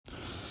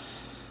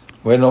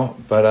Bueno,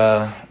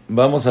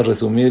 vamos a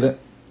resumir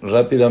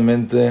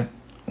rápidamente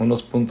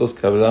unos puntos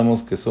que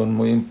hablamos que son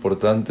muy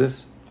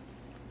importantes.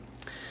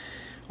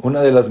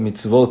 Una de las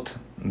mitzvot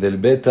del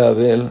Beta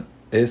Abel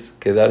es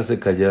quedarse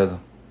callado.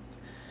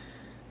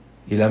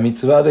 Y la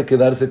mitzvah de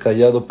quedarse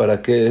callado,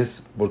 ¿para qué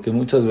es? Porque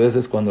muchas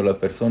veces cuando la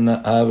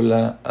persona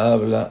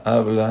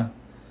habla,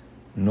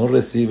 no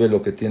recibe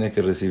lo que tiene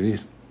que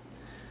recibir.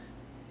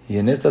 Y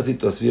en esta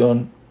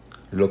situación,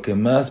 lo que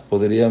más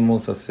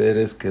podríamos hacer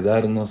es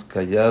quedarnos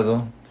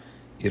callado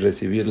y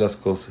recibir las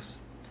cosas.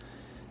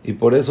 Y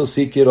por eso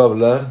sí quiero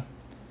hablar,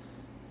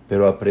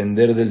 pero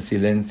aprender del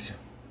silencio.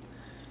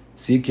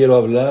 Sí quiero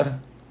hablar,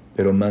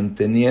 pero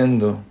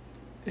manteniendo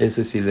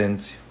ese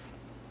silencio.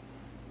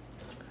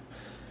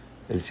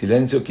 El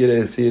silencio quiere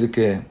decir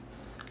que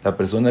la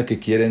persona que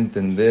quiere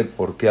entender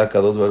por qué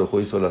Akadosh Baruj Hu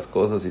hizo las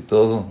cosas y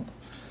todo,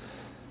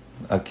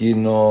 aquí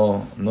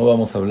no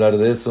vamos a hablar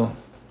de eso.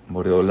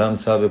 Boreolam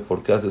sabe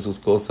por qué hace sus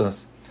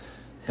cosas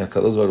y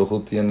Akadosh Baruj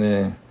Hu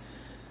tiene,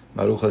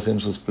 Baruch Hashem,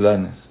 sus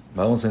planes.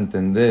 Vamos a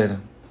entender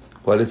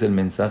cuál es el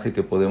mensaje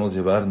que podemos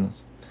llevarnos.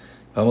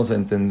 Vamos a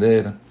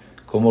entender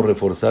cómo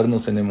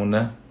reforzarnos en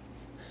Emuna.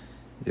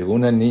 Llegó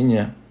una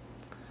niña,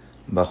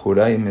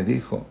 Bajurá, y me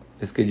dijo,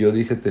 es que yo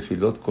dije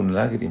tefilot con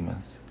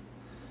lágrimas.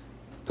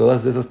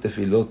 Todas esas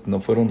tefilot no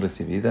fueron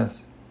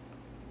recibidas.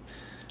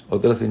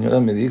 Otra señora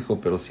me dijo,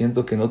 pero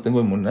siento que no tengo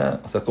emuná.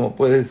 O sea, ¿cómo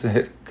puede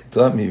ser que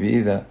toda mi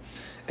vida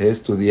he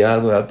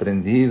estudiado, he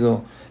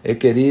aprendido, he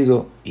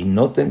querido y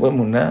no tengo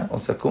emuná? O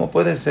sea, ¿cómo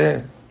puede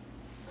ser?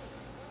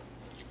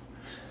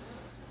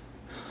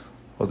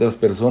 Otras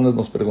personas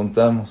nos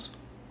preguntamos,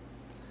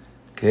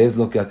 ¿qué es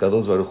lo que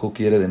Akadosh Baruj Hu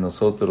quiere de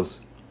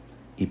nosotros?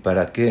 ¿Y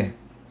para qué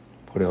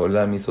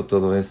Boreolam hizo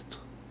todo esto?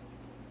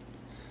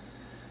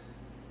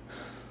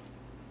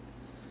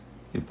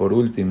 Y por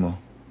último,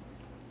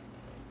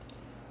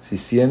 si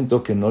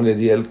siento que no le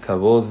di el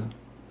kabod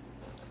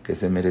que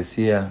se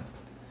merecía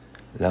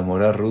la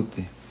Mora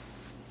Ruthy,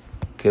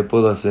 ¿qué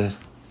puedo hacer?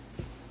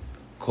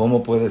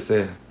 ¿Cómo puede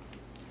ser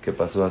que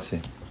pasó así?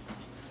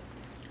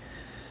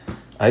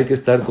 Hay que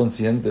estar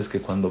conscientes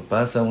que cuando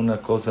pasa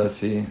una cosa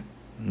así,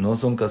 no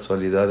son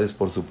casualidades.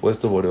 Por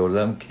supuesto,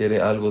 Boreolam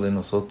quiere algo de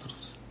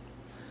nosotros.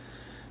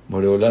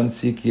 Boreolam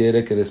sí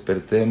quiere que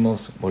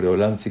despertemos,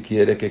 Boreolam sí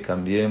quiere que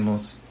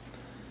cambiemos.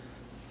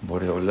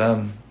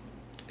 Boreolam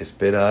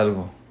espera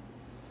algo.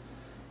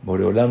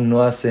 Boreolam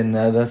no hace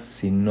nada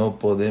si no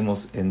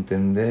podemos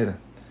entender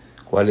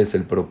cuál es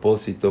el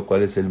propósito,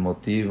 cuál es el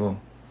motivo,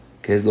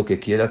 qué es lo que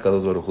quiere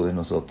Akadosh Baruj Hu de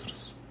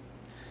nosotros.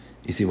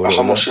 Y si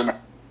Boreolam...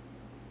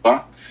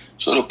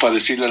 Solo para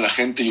decirle a la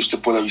gente, y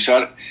usted puede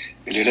avisar,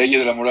 el Hereje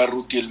de la Mora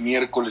Ruthy el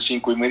miércoles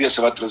 5:30 se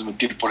va a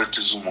transmitir por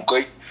este Zoom, ¿ok?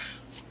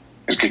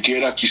 El que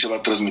quiera, aquí se va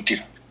a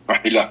transmitir.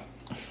 Ahila.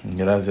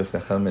 Gracias,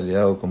 Jajam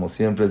Eliyahu. Como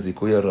siempre,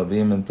 Zikuya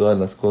Rabim en todas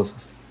las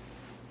cosas.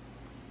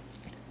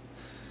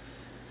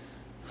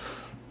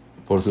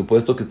 Por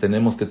supuesto que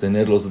tenemos que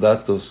tener los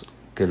datos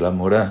que la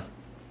Morá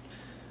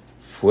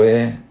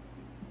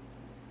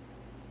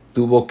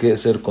tuvo que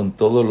ser con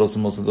todos los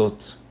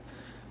Mosdot,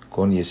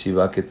 con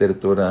Yeshiva Keter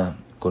Torah,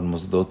 con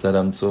Mosdot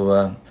Aram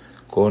Tzova,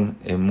 con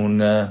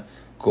Emuna,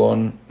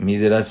 con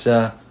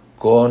Midrashá,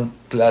 con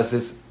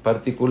clases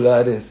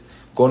particulares,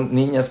 con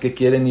niñas que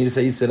quieren irse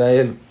a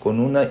Israel,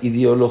 con una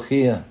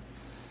ideología.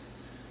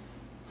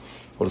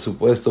 Por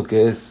supuesto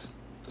que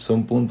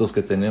son puntos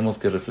que tenemos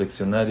que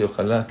reflexionar y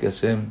ojalá que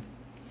Hashem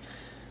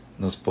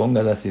nos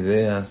ponga las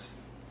ideas,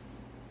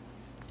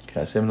 que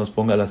Hashem nos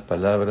ponga las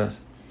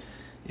palabras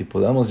y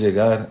podamos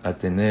llegar a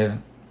tener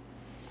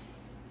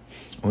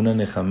una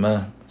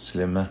Nejamá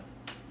Shlema.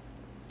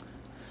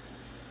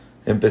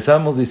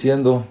 Empezamos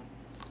diciendo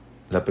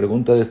la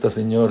pregunta de esta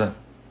señora,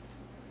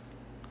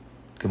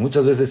 que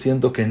muchas veces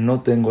siento que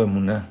no tengo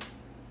emuná.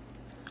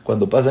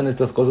 Cuando pasan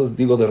estas cosas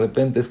digo de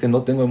repente, es que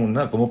no tengo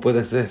emuná, ¿cómo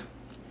puede ser?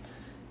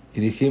 Y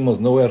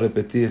dijimos, no voy a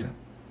repetir,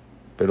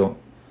 pero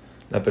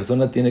la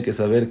persona tiene que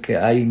saber que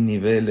hay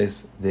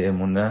niveles de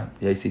emuná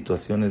y hay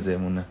situaciones de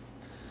emuná.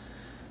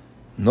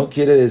 No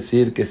quiere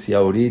decir que si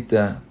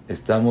ahorita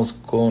estamos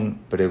con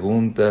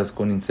preguntas,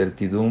 con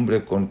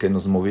incertidumbre, con que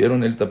nos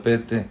movieron el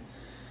tapete,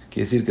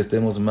 quiere decir que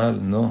estemos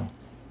mal. No.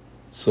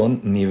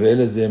 Son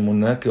niveles de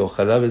emuná que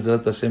ojalá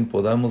Bezrat Hashem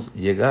podamos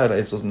llegar a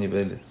esos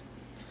niveles.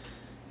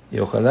 Y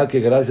ojalá que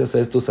gracias a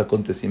estos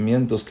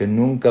acontecimientos que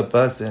nunca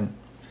pasen,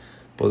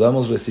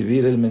 podamos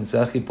recibir el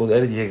mensaje y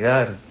poder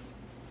llegar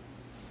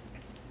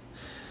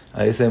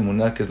a esa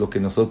emuná que es lo que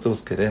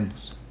nosotros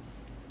queremos.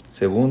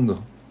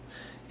 Segundo,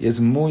 y es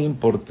muy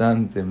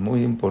importante,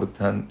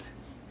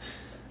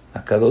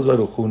 Akadosh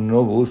Baruj Hu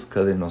no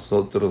busca de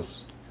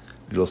nosotros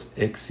los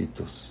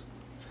éxitos.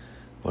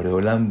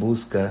 Boreolam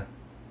busca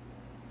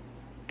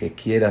que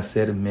quiera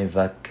ser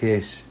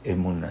mevakesh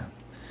emuná.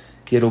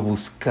 Quiero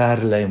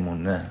buscar la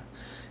emuná.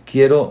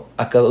 Quiero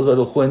Akadosh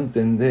Baruj Hu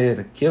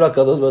entender. Quiero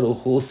Akadosh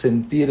Baruj Hu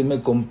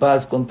sentirme con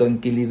paz, con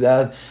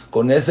tranquilidad,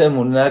 con esa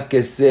emuná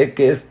que sé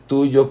que es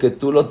tuyo, que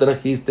tú lo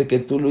trajiste, que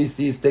tú lo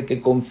hiciste, que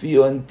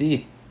confío en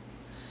ti.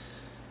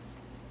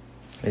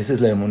 Esa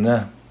es la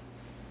emuná.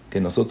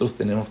 que nosotros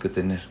tenemos que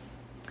tener.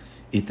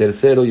 Y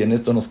tercero, y en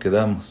esto nos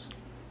quedamos,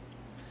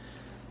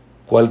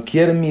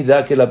 cualquier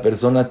midá que la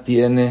persona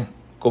tiene,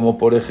 como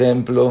por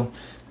ejemplo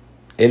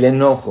el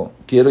enojo,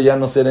 quiero ya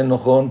no ser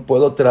enojón,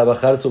 puedo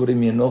trabajar sobre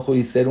mi enojo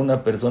y ser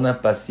una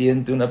persona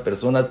paciente, una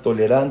persona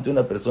tolerante,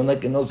 una persona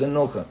que no se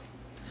enoja.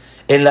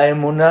 En la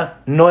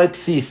Emuna no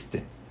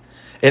existe.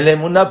 En la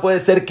Emuna puede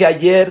ser que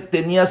ayer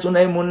tenías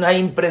una Emuna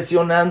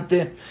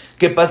impresionante,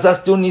 que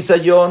pasaste un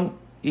nisayón,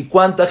 y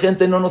cuánta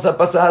gente no nos ha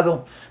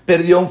pasado,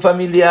 perdió un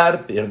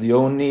familiar, perdió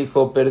un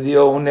hijo,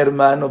 perdió un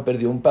hermano,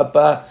 perdió un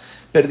papá,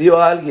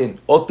 perdió a alguien,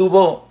 o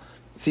tuvo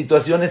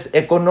situaciones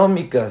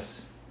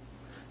económicas,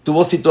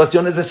 tuvo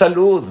situaciones de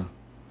salud,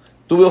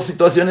 tuvo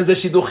situaciones de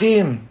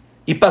shidujim,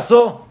 y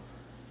pasó.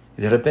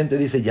 Y de repente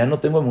dice, ya no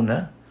tengo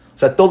emuná. O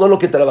sea, todo lo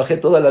que trabajé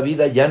toda la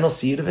vida ya no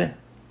sirve.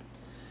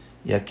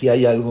 Y aquí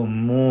hay algo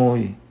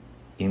muy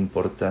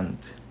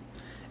importante.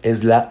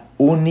 Es la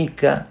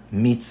única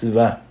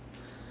mitzvah,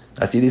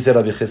 así dice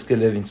Rabbi Jeske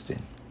Levinstein,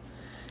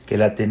 que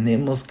la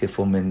tenemos que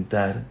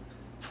fomentar,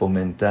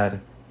 fomentar,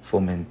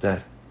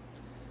 fomentar.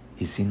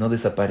 Y si no,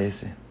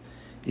 desaparece.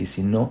 Y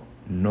si no,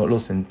 no lo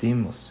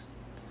sentimos.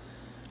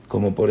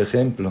 Como por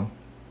ejemplo,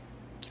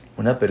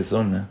 una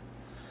persona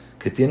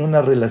que tiene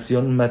una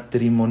relación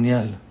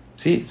matrimonial.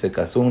 Sí, se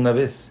casó una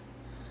vez.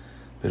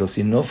 Pero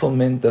si no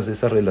fomentas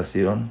esa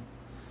relación,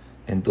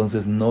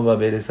 entonces no va a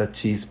haber esa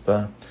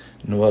chispa,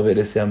 no va a haber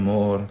ese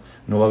amor,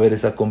 no va a haber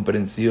esa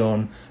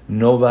comprensión,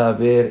 no va a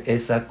haber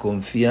esa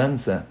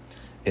confianza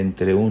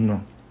entre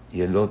uno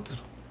y el otro.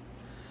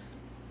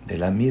 De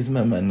la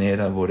misma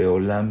manera,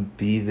 Boreolam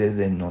pide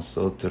de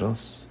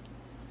nosotros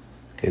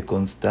que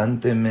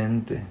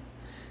constantemente,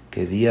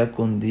 que día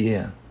con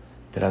día,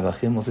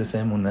 trabajemos esa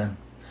emuná,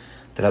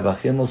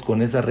 trabajemos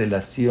con esa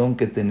relación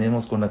que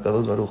tenemos con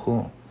Akadosh Baruj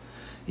Hu.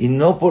 Y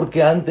no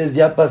porque antes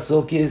ya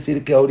pasó, quiere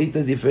decir que ahorita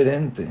es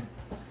diferente.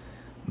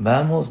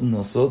 Vamos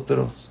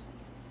nosotros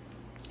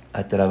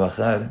a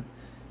trabajar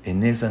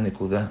en esa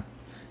nekudá,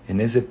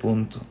 en ese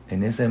punto,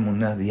 en esa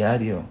emuná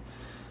diario,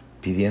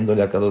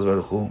 pidiéndole a Akadosh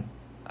Baruj Hu,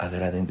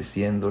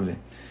 agradeciéndole,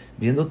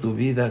 viendo tu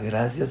vida,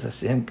 gracias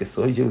Hashem que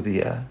soy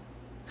Yehudía,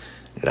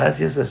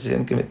 gracias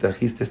Hashem que me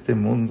trajiste a este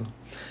mundo,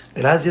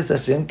 gracias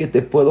Hashem que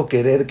te puedo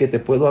querer, que te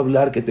puedo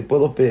hablar, que te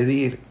puedo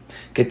pedir,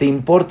 que te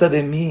importa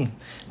de mí,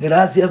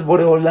 gracias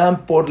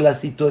Boreolam por la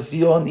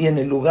situación y en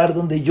el lugar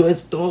donde yo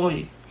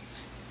estoy.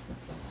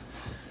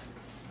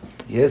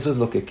 Y eso es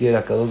lo que quiere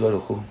Akadosh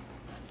Baruj Hu,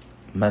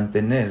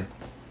 mantener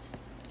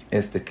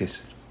este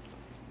kesher.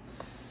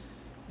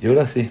 Y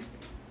ahora sí,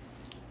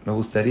 me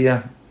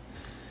gustaría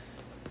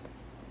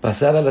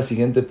pasar a la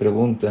siguiente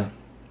pregunta.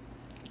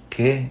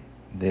 ¿Qué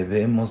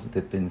debemos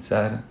de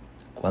pensar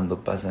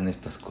cuando pasan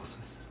estas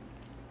cosas?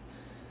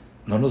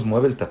 No nos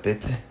mueve el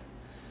tapete.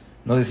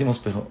 No decimos,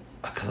 pero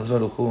Akadosh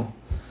Baruj Hu,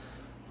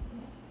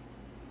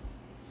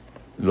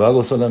 lo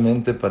hago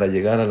solamente para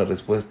llegar a la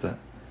respuesta.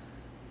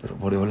 Pero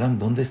Boreolam,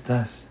 ¿dónde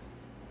estás?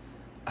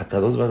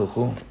 Akadosh Baruj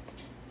Hu.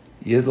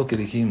 Y es lo que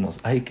dijimos,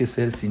 hay que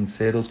ser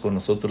sinceros con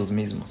nosotros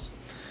mismos.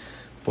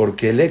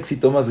 Porque el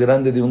éxito más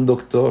grande de un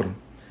doctor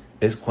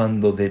es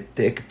cuando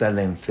detecta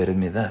la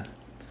enfermedad.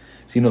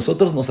 Si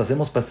nosotros nos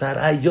hacemos pasar,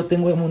 ay, yo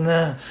tengo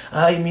emuná,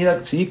 ay,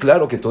 mira, sí,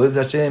 claro que todo es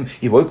de Hashem,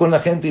 y voy con la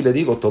gente y le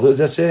digo, todo es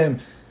de Hashem.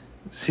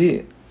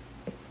 Sí,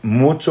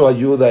 mucho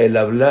ayuda, el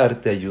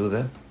hablar te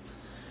ayuda,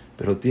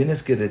 pero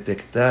tienes que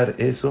detectar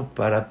eso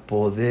para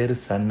poder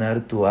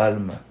sanar tu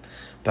alma,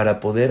 para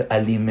poder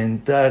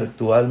alimentar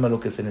tu alma lo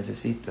que se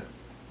necesita.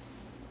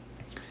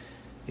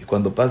 Y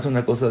cuando pasa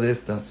una cosa de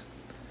estas,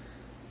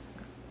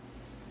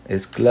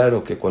 es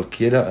claro que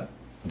cualquiera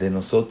de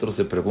nosotros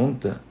se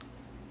pregunta,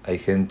 hay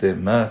gente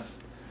más,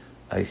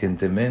 hay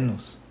gente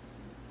menos,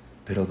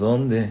 pero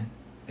 ¿dónde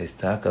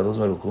está Akadosh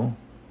Baruj Hu?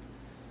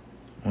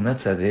 Una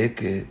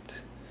tzadeket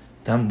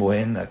tan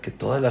buena que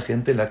toda la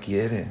gente la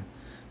quiere.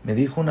 Me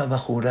dijo una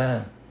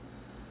bajurá,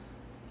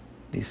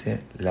 dice,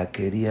 la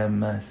quería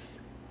más,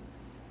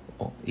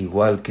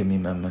 igual que mi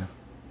mamá.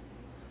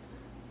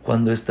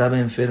 Cuando estaba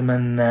enferma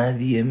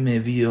nadie me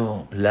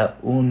vio. La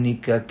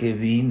única que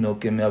vino,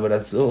 que me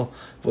abrazó,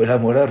 fue la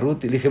Mora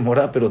Ruthy. Le dije,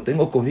 Mora, pero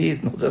tengo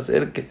COVID, no se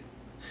acerque.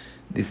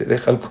 Dice,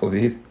 deja el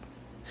COVID,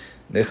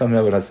 déjame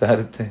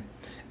abrazarte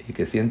y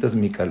que sientas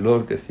mi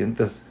calor, que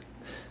sientas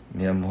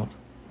mi amor.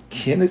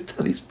 ¿Quién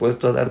está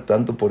dispuesto a dar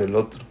tanto por el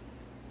otro?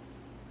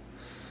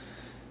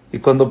 Y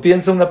cuando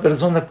piensa una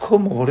persona,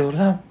 ¿cómo,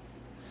 Boreolam?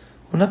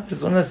 Una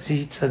persona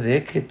así,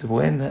 tzadeket,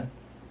 buena,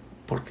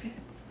 ¿por qué?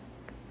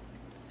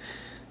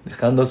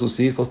 Dejando a sus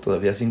hijos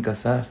todavía sin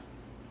casar,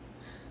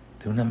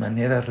 de una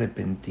manera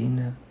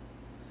repentina,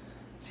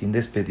 sin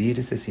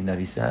despedirse, sin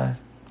avisar.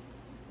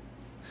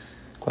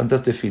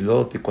 ¿Cuántas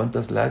tefilot y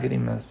cuántas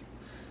lágrimas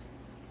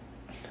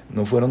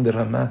no fueron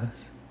derramadas?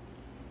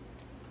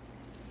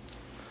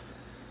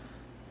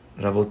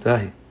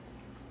 Rabotai,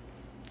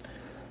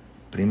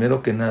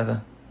 primero que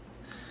nada,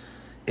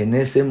 en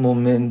ese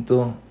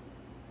momento,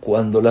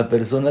 cuando la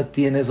persona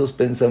tiene esos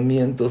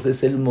pensamientos,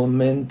 es el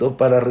momento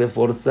para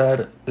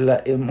reforzar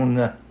la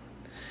emuná.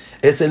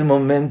 Es el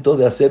momento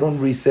de hacer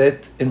un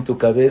reset en tu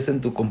cabeza,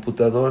 en tu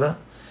computadora,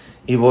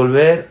 y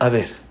volver a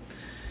ver.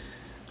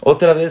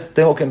 Otra vez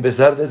tengo que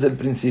empezar desde el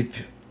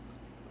principio.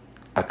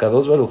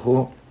 Akadosh Baruj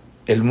Hu,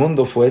 ¿el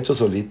mundo fue hecho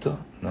solito?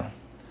 No.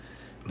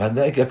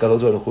 Vadai que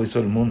Akadosh Baruj Hu hizo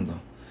el mundo.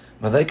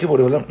 Vadai que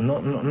Boreolam,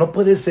 no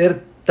puede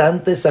ser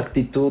tanta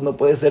exactitud, no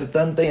puede ser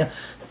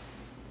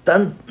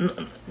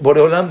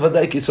Boreolam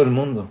Vadai que hizo el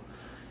mundo.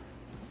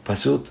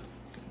 Pashut,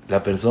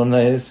 la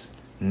persona es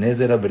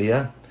Nezer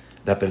Abriá,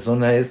 la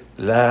persona es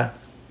la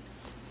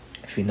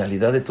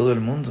finalidad de todo el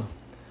mundo.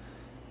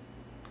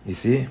 Y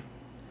sí,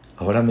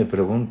 ahora me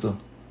pregunto,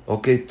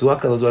 ok, tú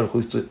Akadosh Baruj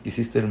Hu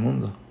hiciste el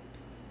mundo,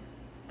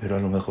 pero a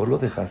lo mejor lo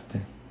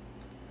dejaste,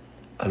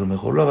 a lo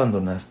mejor lo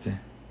abandonaste,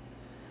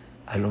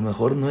 a lo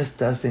mejor no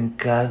estás en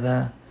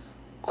cada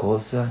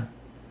cosa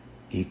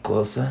y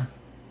cosa,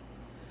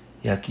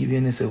 y aquí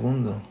viene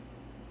segundo.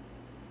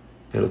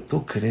 Pero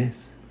tú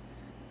crees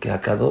que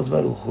Akadosh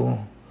Baruj Hu,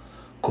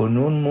 con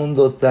un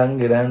mundo tan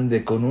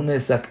grande, con una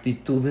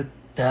exactitud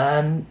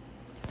tan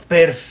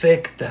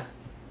perfecta,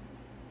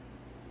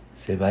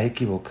 se va a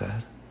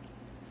equivocar,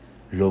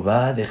 lo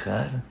va a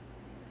dejar.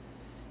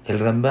 El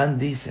Rambán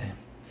dice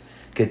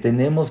que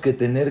tenemos que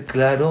tener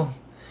claro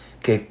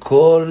que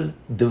Kol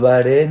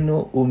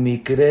Dvarenu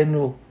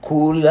Umikrenu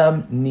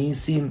Kulam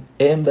Nisim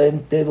Embaem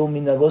Tevo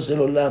Minagosh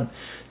el Olam.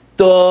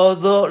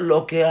 Todo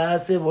lo que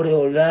hace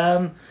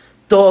Boreolam,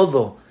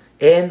 todo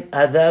en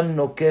Adam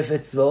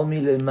Nokefet Tzvao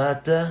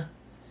Milemata,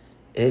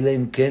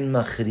 Elem Ken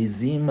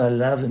Machrizim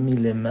Alav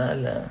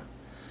Milemala.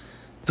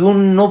 Tú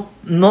no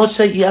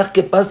shayach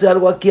que pase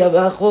algo aquí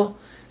abajo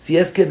si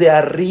es que de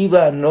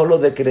arriba no lo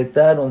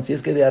decretaron, si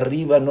es que de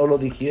arriba no lo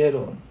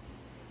dijeron.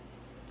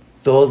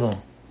 Todo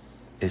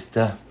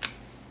está.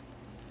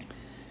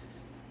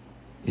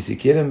 Y si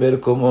quieren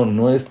ver cómo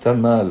no está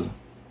mal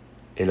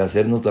el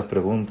hacernos la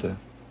pregunta,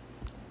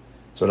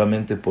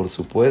 solamente por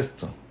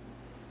supuesto,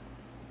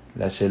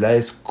 la Shelah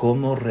es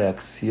cómo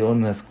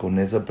reaccionas con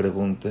esa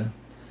pregunta,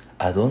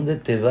 a dónde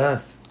te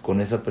vas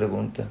con esa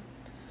pregunta.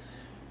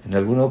 En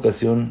alguna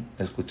ocasión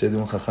escuché de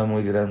un jajá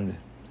muy grande,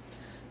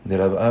 de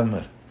Rab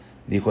Amar,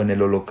 dijo, en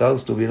el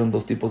holocausto hubieron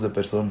dos tipos de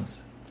personas.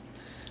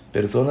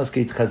 Personas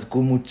que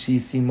itjazkú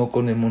muchísimo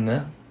con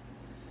Emuna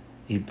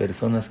y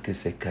personas que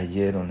se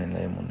cayeron en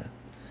la Emuna.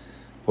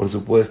 Por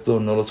supuesto,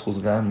 no los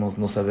juzgamos,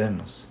 no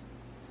sabemos.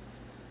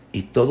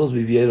 Y todos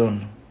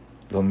vivieron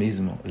lo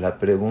mismo. La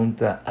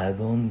pregunta, ¿a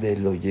dónde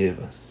lo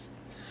llevas?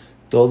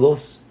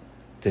 Todos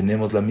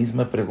tenemos la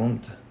misma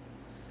pregunta.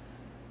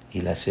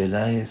 Y la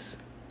Shelah es,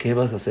 ¿qué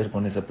vas a hacer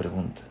con esa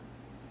pregunta?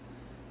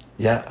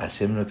 ¿Ya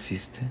Hashem no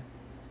existe?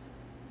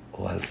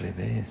 ¿O al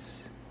revés?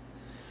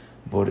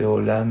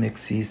 Boreolam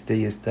existe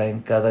y está en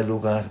cada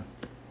lugar.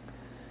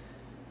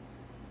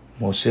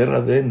 Moshe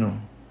Rabenu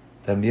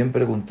también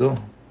preguntó,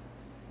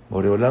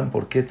 Boreolam,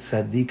 ¿por qué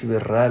tzadik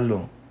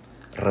berralo,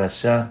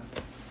 rasha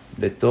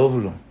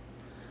betovlo?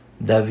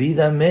 David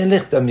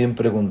Amelech también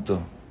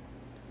preguntó.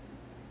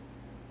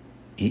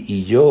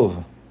 Y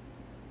yo,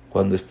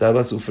 cuando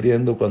estaba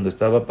sufriendo, cuando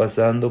estaba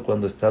pasando,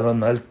 cuando estaba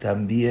mal,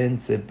 también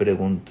se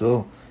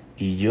preguntó.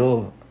 Y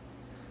yo,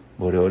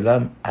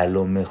 Boreolam, a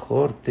lo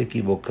mejor te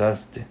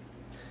equivocaste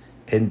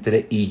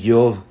entre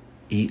Iyov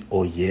y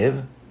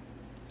Oyev.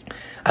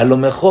 A lo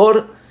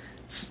mejor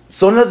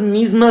son las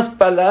mismas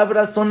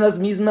palabras, son las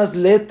mismas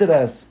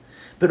letras,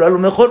 pero a lo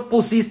mejor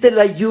pusiste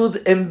la yud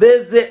en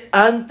vez de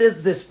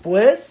antes,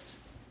 después.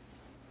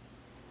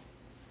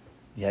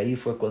 Y ahí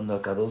fue cuando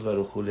Akadosh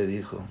Baruj Hu le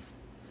dijo,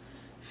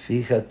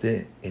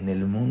 fíjate en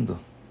el mundo,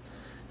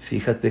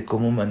 fíjate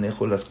cómo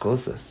manejo las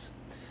cosas.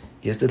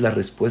 Y esta es la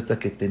respuesta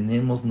que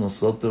tenemos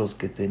nosotros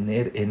que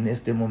tener en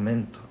este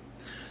momento.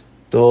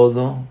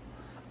 Todo,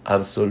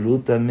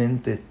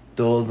 absolutamente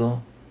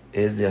todo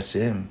es de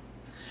Hashem.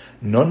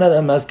 No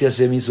nada más que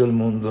Hashem hizo el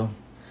mundo,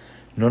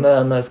 no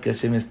nada más que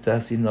Hashem está,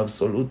 sino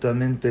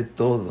absolutamente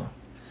todo.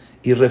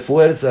 Y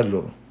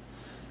refuérzalo.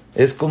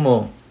 Es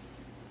como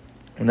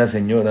una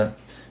señora,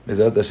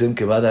 Besat Hashem,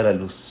 que va a dar a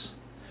luz.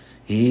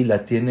 Y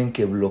la tienen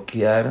que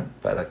bloquear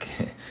para que...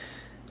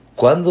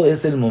 ¿Cuándo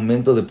es el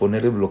momento de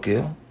poner el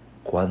bloqueo?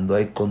 Cuando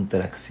hay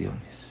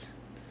contracciones.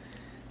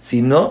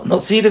 Si no, no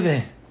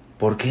sirve.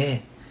 ¿Por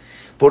qué?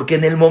 Porque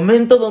en el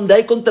momento donde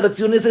hay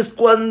contracciones es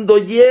cuando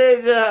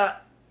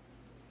llega,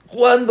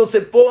 cuando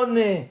se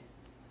pone.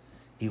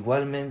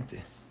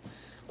 Igualmente,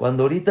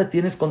 cuando ahorita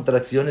tienes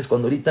contracciones,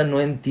 cuando ahorita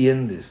no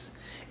entiendes,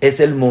 es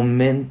el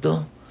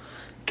momento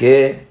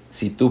que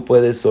si tú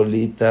puedes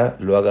solita,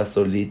 lo hagas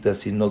solita,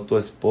 si no tu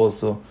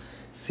esposo,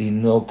 si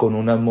no con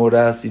una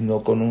morá, si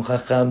no con un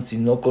jajam, si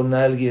no con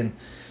alguien,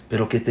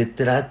 pero que te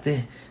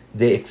trate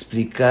de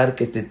explicar,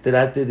 que te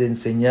trate de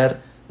enseñar,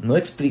 no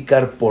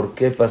explicar por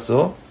qué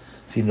pasó,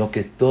 sino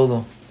que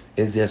todo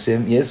es de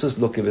Hashem. Y eso es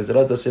lo que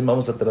Bezrat Hashem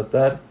vamos a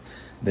tratar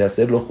de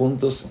hacerlo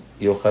juntos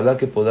y ojalá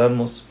que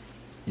podamos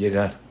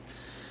llegar.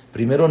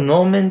 Primero,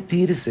 no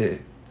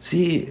mentirse.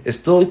 Sí,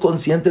 estoy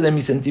consciente de mi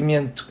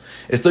sentimiento,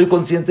 estoy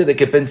consciente de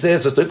que pensé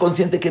eso, estoy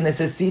consciente que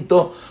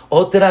necesito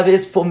otra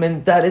vez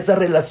fomentar esa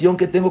relación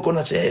que tengo con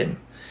Hashem.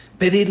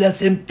 Pedirle a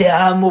Hashem, te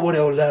amo,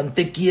 Boreolam,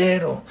 te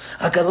quiero.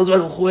 Akadosh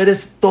Baruj Hu,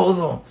 eres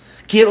todo.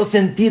 Quiero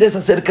sentir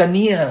esa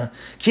cercanía.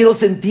 Quiero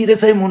sentir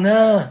esa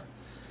emuná.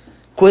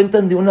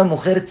 Cuentan de una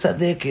mujer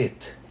tzadeket,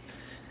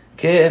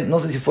 que no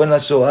sé si fue en la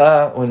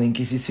Shoah o en la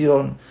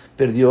Inquisición,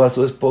 perdió a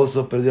su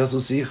esposo, perdió a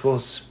sus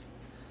hijos.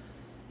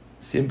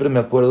 Siempre me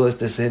acuerdo de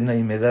esta escena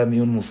y me da a mí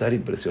un musar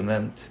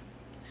impresionante.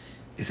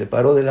 Y se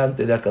paró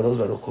delante de Akadosh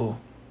Baruj Hu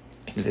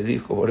y le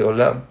dijo,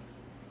 Boreolam,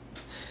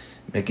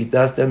 me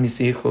quitaste a mis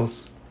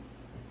hijos.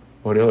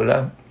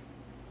 Boreolam,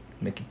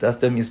 me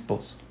quitaste a mi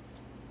esposo.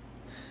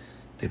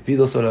 Te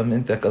pido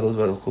solamente a Akadosh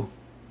Baruj Hu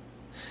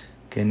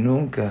que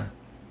nunca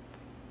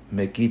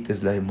me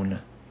quites la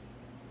emuna,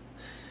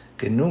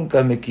 que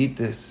nunca me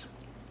quites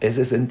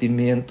ese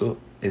sentimiento,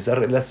 esa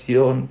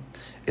relación,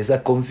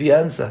 esa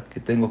confianza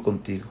que tengo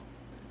contigo.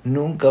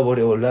 Nunca,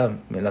 Boreolam,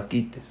 me la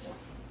quites.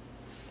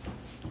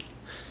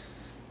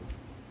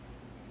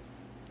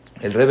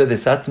 El Rebbe de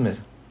Satmer,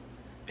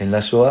 en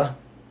la Shoah,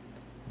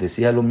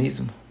 decía lo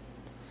mismo.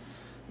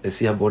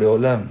 Decía,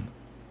 Boreolam,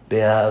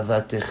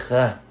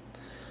 be'avateja,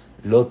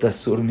 lo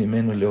tasur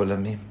mimenu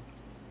leolamim.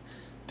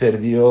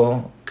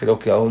 Perdió, creo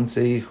que a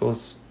 11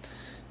 hijos,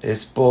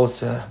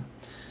 esposa,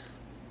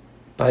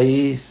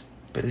 país,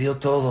 perdió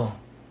todo.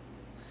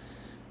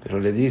 Pero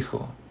le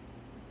dijo,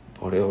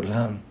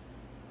 Boreolam,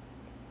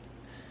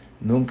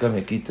 nunca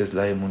me quites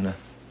la emuna.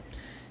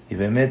 Y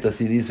Bemet,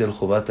 así dice el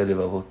Jobat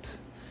Alevavot.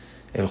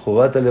 El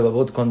Jobat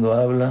Alevavot cuando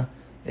habla,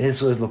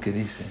 eso es lo que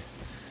dice.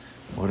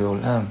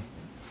 Boreolam,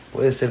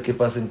 puede ser que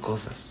pasen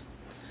cosas.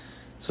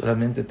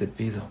 Solamente te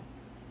pido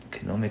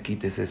que no me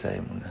quites esa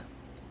emuna.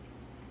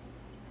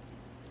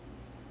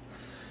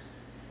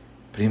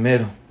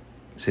 Primero,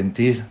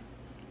 sentir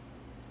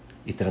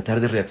y tratar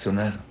de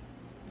reaccionar.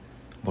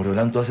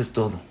 Boreolam, tú haces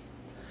todo.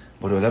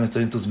 Boreolam,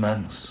 estoy en tus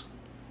manos.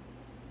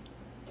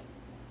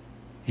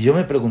 Y yo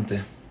me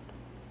pregunté,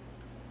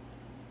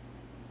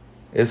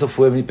 eso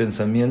fue mi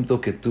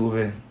pensamiento que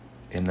tuve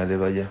en la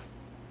Levaya.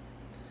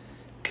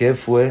 ¿Qué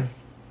fue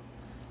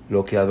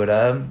lo que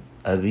Abraham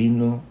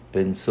Avinu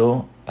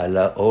pensó a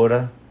la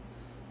hora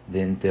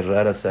de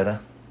enterrar a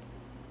Sara?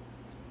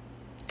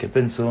 ¿Qué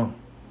pensó?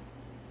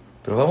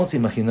 Pero vamos a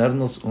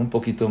imaginarnos un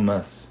poquito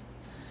más.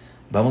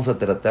 Vamos a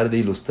tratar de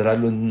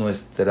ilustrarlo en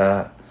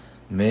nuestra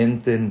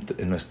mente,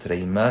 en nuestra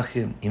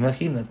imagen.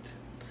 Imagínate.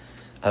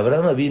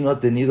 Abraham Avinu ha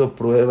tenido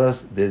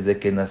pruebas desde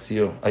que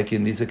nació. Hay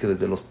quien dice que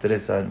desde los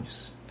 3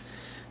 años.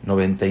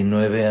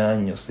 99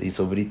 años. Se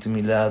hizo Brit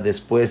Milá.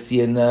 Después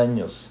 100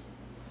 años.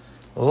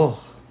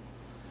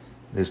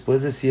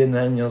 Después de 100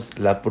 años,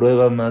 la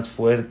prueba más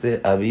fuerte,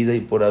 habida y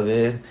por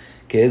haber,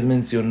 que es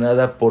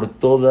mencionada por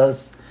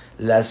todas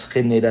las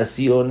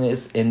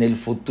generaciones en el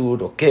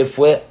futuro. ¿Qué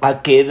fue?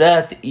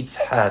 Akedat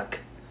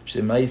Yitzhak.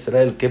 Shema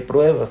Israel, ¿qué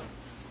prueba?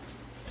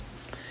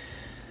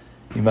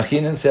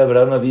 Imagínense a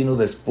Abraham Avinu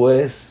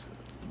después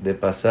de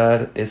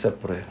pasar esa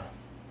prueba.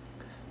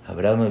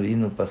 Abraham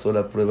Avinu pasó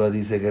la prueba,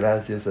 dice,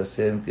 gracias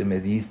Hashem que me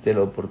diste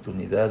la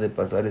oportunidad de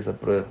pasar esa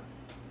prueba.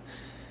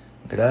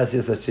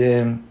 Gracias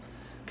Hashem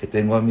que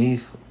tengo a mi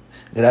hijo.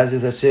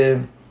 Gracias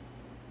Hashem.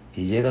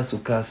 Y llega a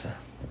su casa.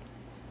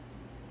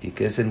 ¿Y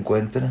qué se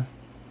encuentra?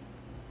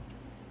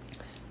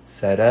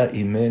 Sara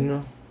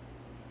Imenu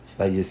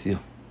falleció.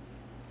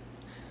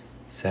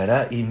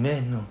 Sara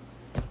Imenu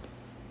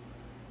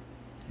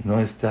no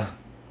está.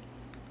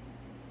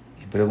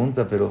 Y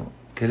pregunta, ¿pero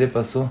qué le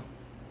pasó?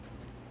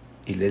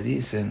 Y le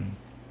dicen,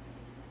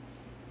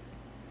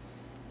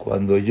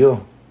 cuando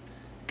yo,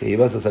 que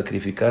ibas a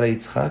sacrificar a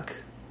Yitzhak,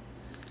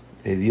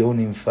 le dio un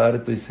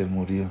infarto y se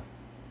murió.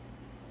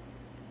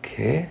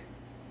 ¿Qué?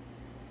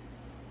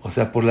 O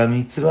sea, por la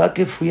mitzvah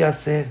que fui a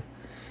hacer,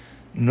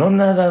 no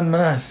nada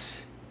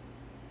más,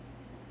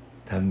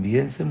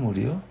 ¿también se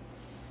murió?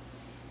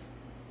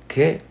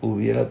 ¿Qué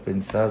hubiera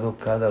pensado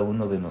cada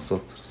uno de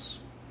nosotros?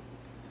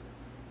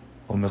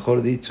 O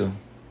mejor dicho,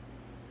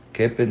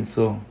 ¿qué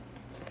pensó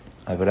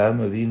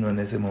Abraham Avinu en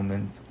ese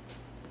momento?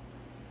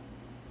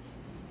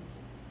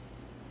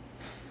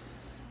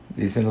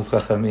 Dicen los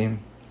Jajamim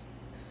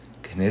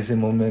que en ese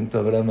momento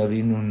Abraham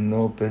Avinu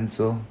no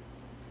pensó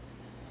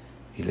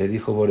y le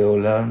dijo,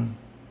 Boreolam,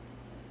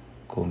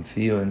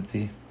 confío en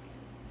ti.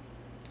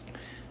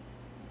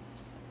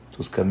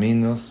 Tus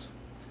caminos,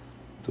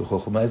 tu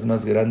jojma es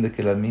más grande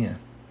que la mía.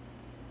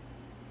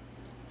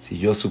 Si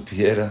yo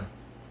supiera,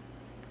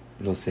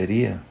 lo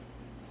sería.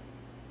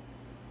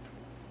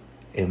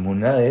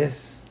 Emuna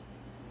es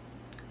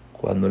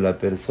cuando la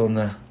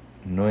persona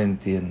no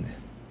entiende.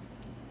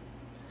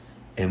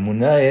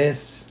 Emuna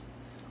es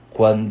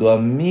cuando a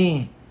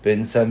mi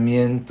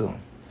pensamiento,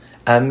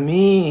 a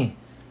mi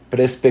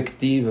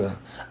perspectiva,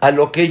 a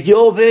lo que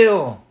yo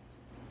veo,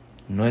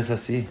 no es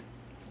así.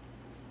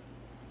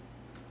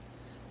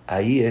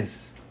 Ahí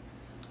es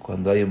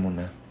cuando hay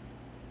emuna.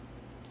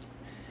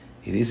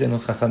 Y dicen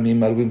los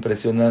Jajamim algo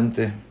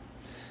impresionante,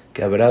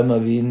 que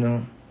Abraham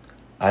vino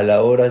a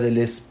la hora del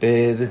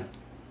esped,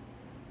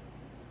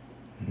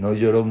 no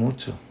lloró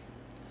mucho.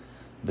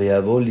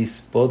 Veabol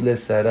ispod le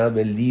Sara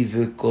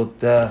belive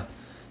kota,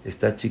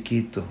 está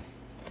chiquito.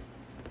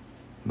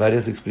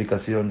 varias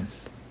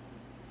explicaciones.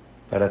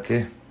 ¿Para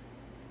qué?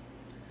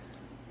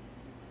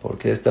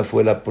 Porque esta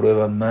fue la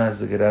prueba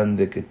más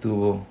grande que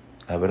tuvo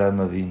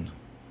Abraham Avinu.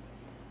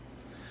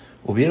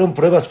 Hubieron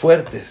pruebas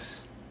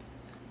fuertes,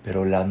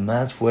 pero la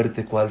más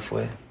fuerte, ¿cuál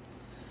fue?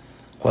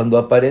 Cuando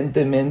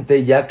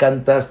aparentemente ya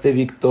cantaste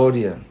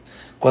victoria,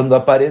 cuando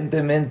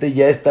aparentemente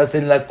ya estás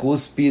en la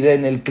cúspide,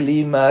 en el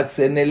clímax,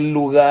 en el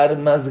lugar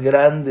más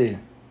grande.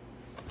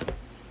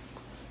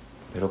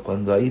 Pero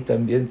cuando ahí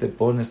también te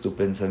pones tu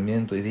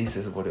pensamiento y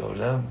dices,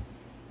 Boreolam,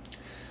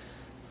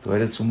 tú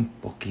eres un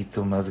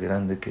poquito más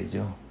grande que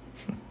yo,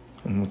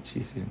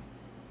 muchísimo.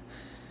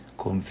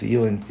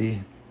 Confío en ti,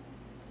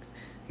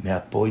 me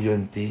apoyo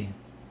en ti.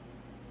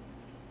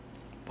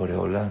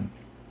 Boreolam,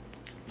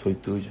 soy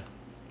tuyo.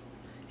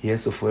 Y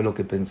eso fue lo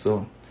que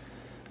pensó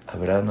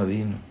Abraham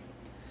Avinu.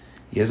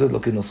 Y eso es lo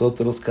que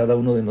nosotros, cada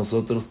uno de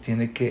nosotros,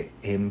 tiene que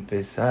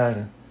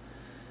empezar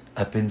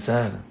a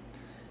pensar.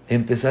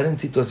 Empezar en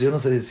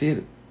situaciones a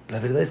decir, la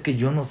verdad es que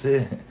yo no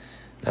sé,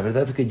 la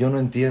verdad es que yo no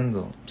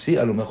entiendo. Sí,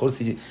 a lo mejor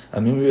si a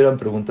mí me hubieran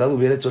preguntado,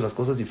 hubiera hecho las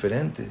cosas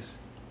diferentes.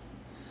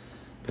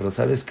 Pero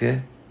 ¿sabes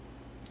qué?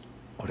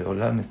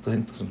 Boreolam, estoy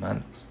en tus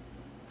manos.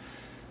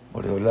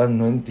 Boreolam,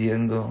 no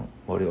entiendo.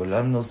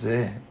 Boreolam, no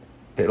sé.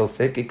 Pero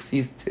sé que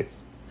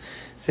existes.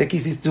 Sé que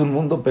hiciste un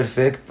mundo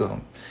perfecto.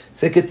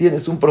 Sé que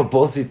tienes un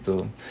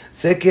propósito.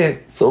 Sé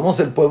que somos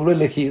el pueblo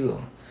elegido.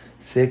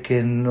 Sé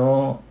que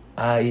no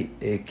hay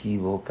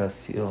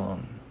equivocación.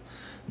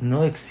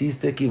 No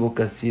existe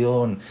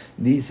equivocación.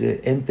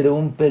 Dice, entre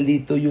un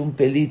pelito y un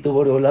pelito,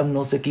 Boreolam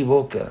no se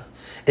equivoca.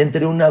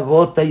 Entre una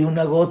gota y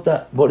una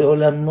gota,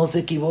 Boreolam no se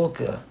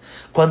equivoca.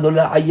 Cuando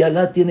la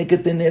Ayala tiene que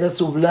tener a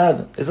su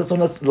Vlad, esas son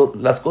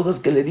las cosas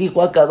que le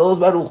dijo a Kadosh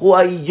Baruj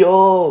Hu y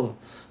yo.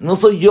 No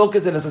soy yo que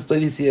se les estoy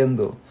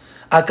diciendo.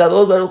 A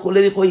Kadosh Baruj Hu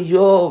le dijo y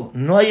yo,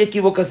 no hay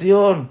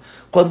equivocación.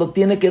 Cuando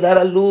tiene que dar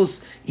a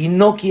luz y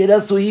no quiere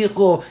a su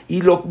hijo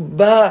y lo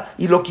va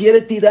y lo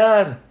quiere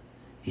tirar.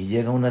 Y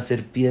llega una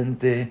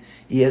serpiente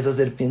y esa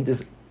serpiente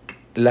es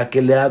la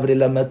que le abre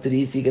la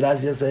matriz y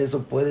gracias a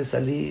eso puede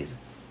salir.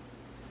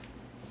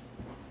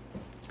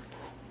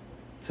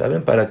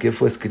 ¿Saben para qué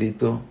fue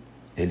escrito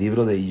el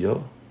libro de Iyov?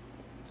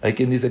 Hay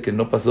quien dice que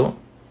no pasó.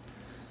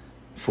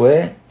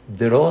 Fue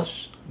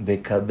Drosh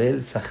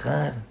Bekabel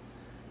Sahar.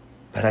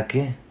 ¿Para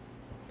qué?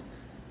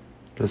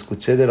 Lo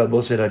escuché de Rabbi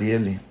Moshe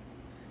Arieli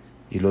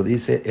y lo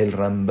dice el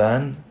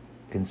Ramban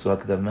en su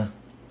Akdamá.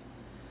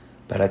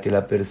 Para que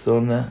la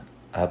persona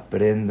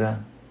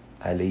aprenda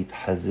a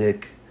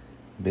leithazek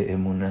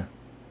be'emuna.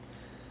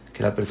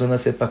 Que la persona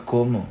sepa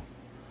cómo.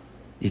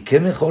 Y qué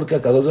mejor que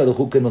a Kadosh Baruj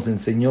Hu que nos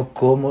enseñó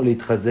cómo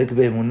leithazek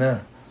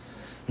be'emuna.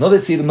 No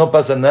decir no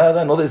pasa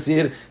nada, no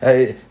decir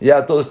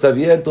ya todo está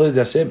bien, todo es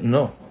de Hashem.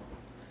 No.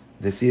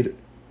 Decir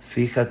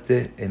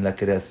fíjate en la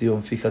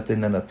creación, fíjate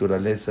en la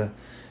naturaleza,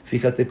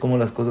 fíjate cómo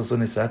las cosas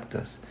son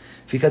exactas.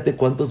 Fíjate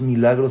cuántos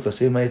milagros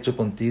Hashem ha hecho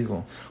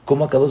contigo,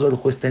 cómo Akadosh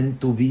Baruj Hu está en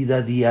tu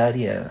vida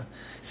diaria.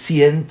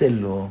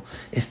 Siéntelo,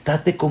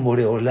 estate con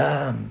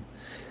Boreolam.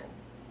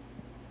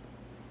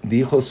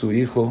 Dijo su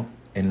hijo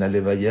en la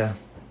Levayá,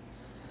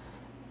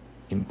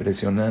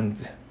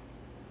 impresionante.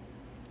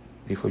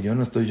 Dijo, yo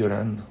no estoy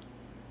llorando,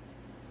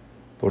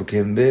 porque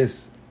en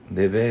vez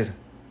de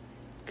ver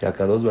que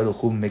Akadosh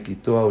Baruj Hu me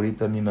quitó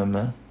ahorita a mi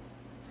mamá,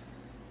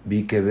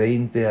 vi que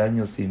 20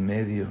 años y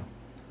medio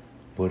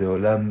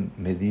Boreolam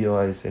me dio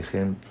a ese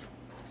ejemplo.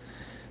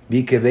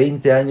 Vi que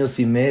 20 años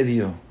y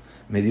medio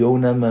me dio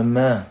una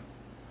mamá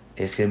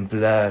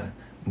ejemplar,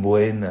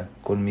 buena,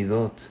 con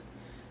midot.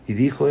 Y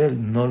dijo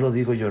él, no lo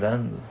digo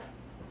llorando.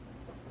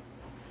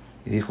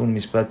 Y dijo un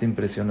mishpat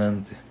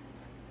impresionante.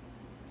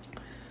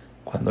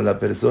 Cuando la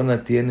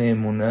persona tiene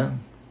emuná,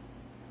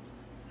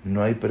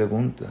 no hay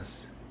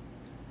preguntas.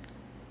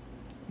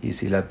 Y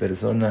si la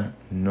persona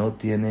no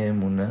tiene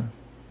emuná,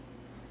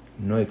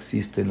 no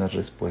existen las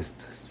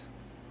respuestas.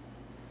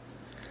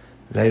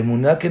 La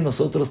emuná que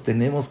nosotros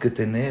tenemos que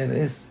tener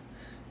es,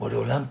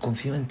 Boreolam,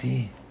 confío en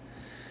ti.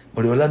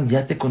 Boreolam,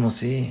 ya te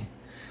conocí.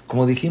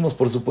 Como dijimos,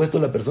 por supuesto,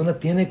 la persona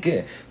tiene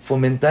que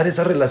fomentar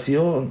esa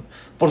relación.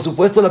 Por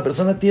supuesto, la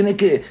persona tiene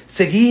que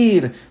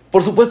seguir.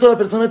 Por supuesto, la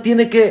persona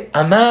tiene que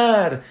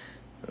amar.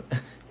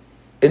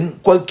 En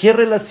cualquier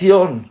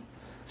relación,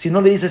 si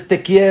no le dices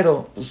te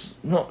quiero, pues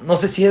no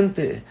se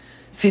siente.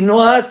 Si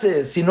no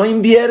haces, si no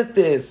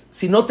inviertes,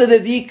 si no te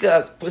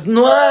dedicas, pues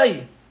no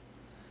hay.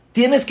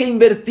 Tienes que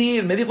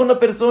invertir. Me dijo una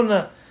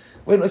persona,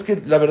 bueno, es que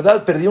la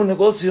verdad perdí un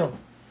negocio.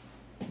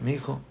 Me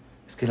dijo,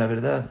 es que la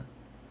verdad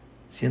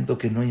siento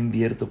que no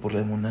invierto por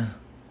la emuná.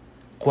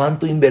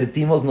 ¿Cuánto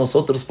invertimos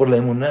nosotros por la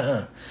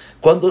emuná?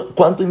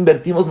 ¿Cuánto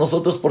invertimos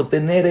nosotros por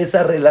tener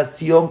esa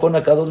relación con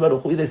Akadosh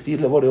Baruj Hu y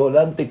decirle,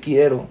 Boreolam, te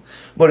quiero.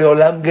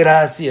 Boreolam,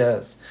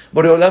 gracias.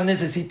 Boreolam,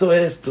 necesito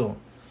esto.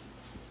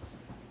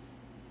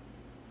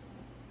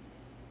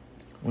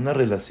 Una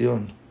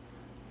relación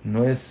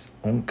no es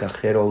un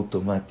cajero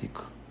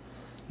automático.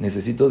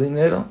 Necesito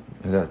dinero,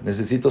 me das.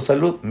 Necesito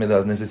salud, me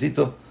das.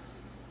 Necesito...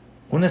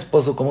 Un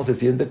esposo, ¿cómo se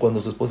siente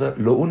cuando su esposa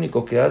lo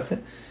único que hace,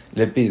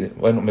 le pide,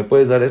 bueno, ¿me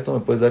puedes dar esto, me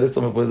puedes dar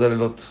esto, me puedes dar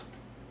el otro?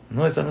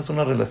 No, esa no es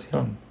una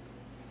relación.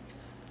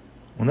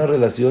 Una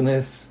relación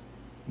es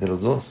de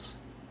los dos.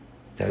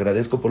 Te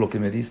agradezco por lo que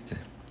me diste.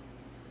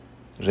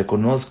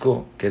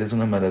 Reconozco que eres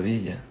una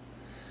maravilla.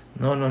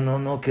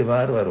 No, qué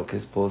bárbaro, qué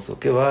esposo,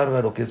 qué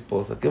bárbaro, qué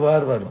esposa, qué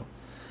bárbaro.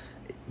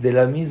 De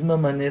la misma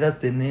manera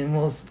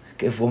tenemos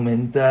que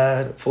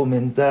fomentar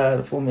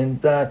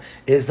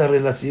esa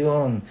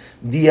relación,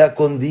 día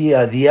con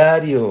día,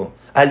 diario,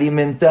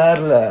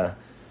 alimentarla,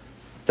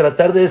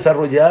 tratar de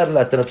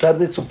desarrollarla, tratar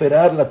de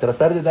superarla,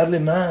 tratar de darle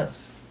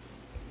más.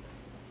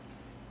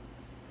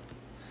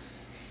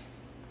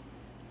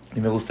 Y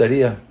me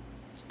gustaría,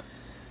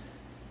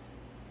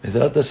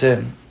 Bezrat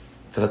Hashem,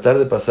 tratar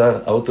de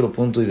pasar a otro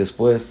punto y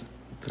después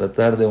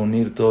tratar de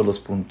unir todos los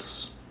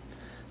puntos.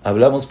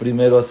 Hablamos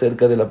primero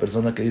acerca de la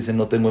persona que dice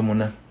no tengo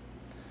Emuna.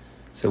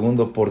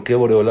 Segundo, ¿por qué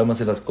Boreolam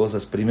hace las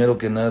cosas? Primero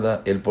que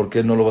nada, el por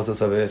qué no lo vas a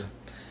saber.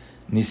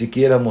 Ni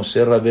siquiera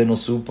Moshe Rabbeinu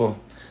supo,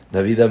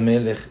 David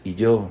Amelech y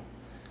yo.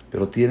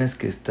 Pero tienes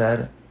que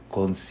estar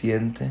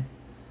consciente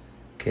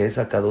que es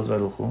Akadosh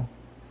Baruj Hu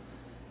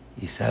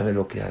y sabe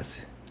lo que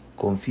hace.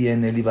 Confía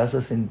en Él y vas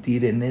a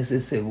sentir en ese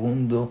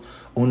segundo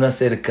una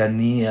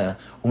cercanía,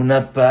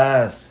 una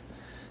paz.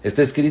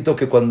 Está escrito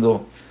que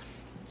cuando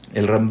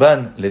el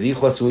Rambán le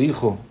dijo a su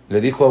hijo, le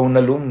dijo a un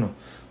alumno,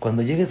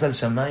 cuando llegues al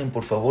Shamaim,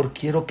 por favor,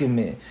 quiero que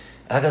me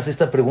hagas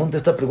esta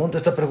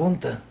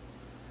pregunta.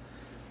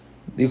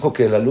 Dijo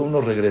que el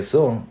alumno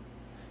regresó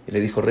y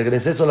le dijo,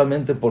 regresé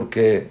solamente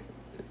porque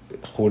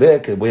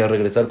juré que voy a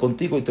regresar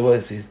contigo y te voy a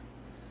decir.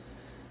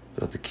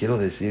 Pero te quiero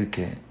decir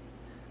que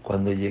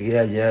cuando llegué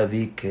allá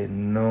vi que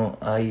no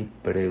hay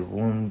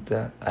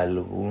pregunta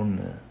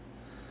alguna.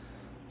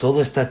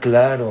 Todo está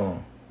claro.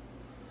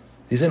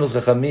 Dicen los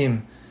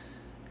Jajamim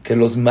que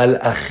los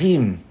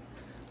malajim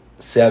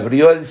se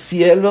abrió el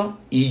cielo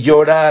y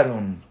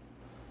lloraron.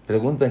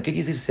 Preguntan, ¿qué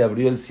quiere decir se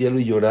abrió el cielo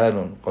y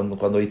lloraron?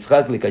 Cuando a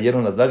Yitzhak le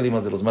cayeron las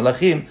lágrimas de los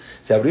malajim,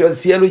 se abrió el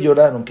cielo y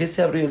lloraron. ¿Qué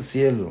se abrió el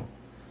cielo?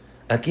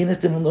 Aquí en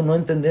este mundo no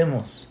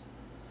entendemos.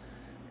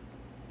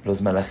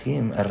 Los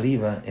malajim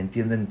arriba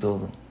entienden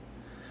todo.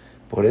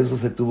 Por eso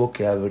se tuvo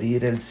que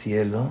abrir el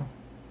cielo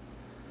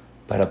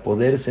para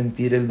poder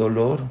sentir el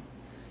dolor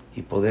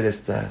y poder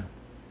estar.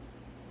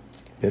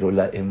 Pero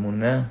la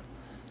Emuna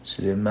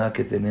Shlema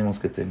que tenemos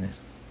que tener.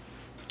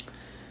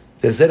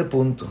 Tercer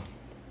punto.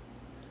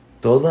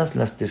 Todas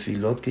las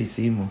tefilot que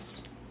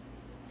hicimos.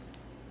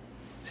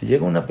 Si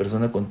llega una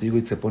persona contigo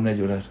y se pone a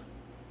llorar,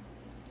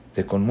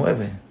 te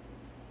conmueve,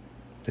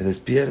 te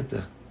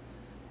despierta.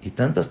 Y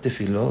tantas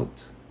tefilot.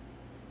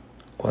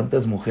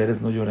 ¿Cuántas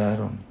mujeres no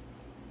lloraron?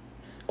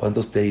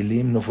 ¿Cuántos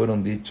teilim no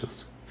fueron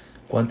dichos?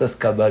 ¿Cuántas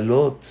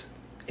kabalot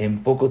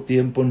en poco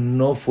tiempo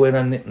no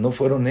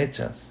fueron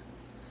hechas?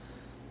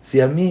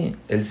 Si a mí,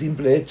 el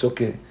simple hecho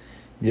que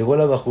llegó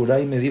la bajurá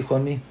y me dijo a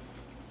mí,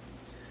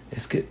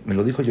 es que, me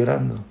lo dijo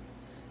llorando,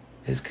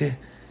 es que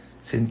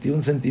sentí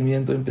un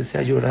sentimiento, empecé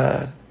a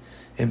llorar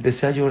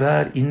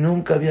y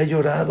nunca había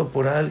llorado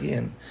por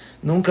alguien,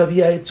 nunca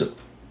había hecho.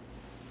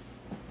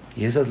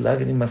 Y esas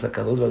lágrimas a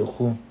Kadosh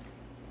Baruj Hu,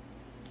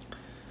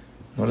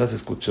 ¿no las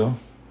escuchó?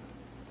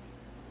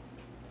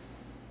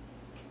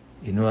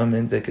 Y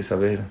nuevamente hay que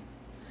saber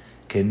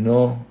que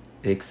no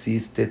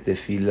existe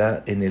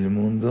tefilá en el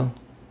mundo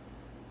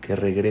que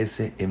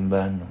regrese en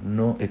vano.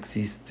 No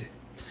existe.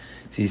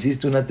 Si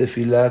hiciste una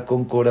tefilá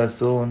con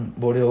corazón,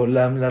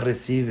 Boreolam la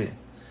recibe.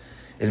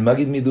 El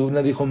Magid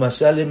Midubna dijo,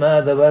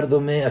 Mashalema Dabar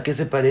Dome, ¿a qué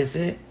se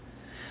parece?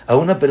 A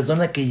una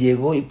persona que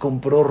llegó y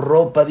compró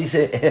ropa,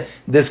 dice,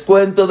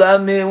 descuento,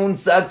 dame un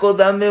saco,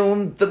 dame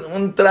un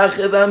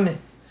traje, dame.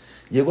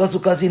 Llegó a su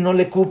casa y no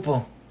le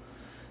cupo.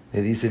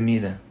 Le dice,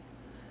 mira,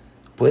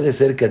 puede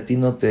ser que a ti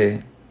no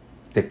te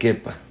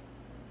quepa,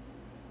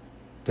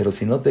 pero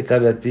si no te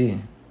cabe a ti,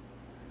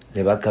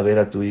 le va a caber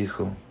a tu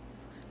hijo,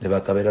 le va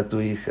a caber a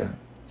tu hija,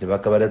 le va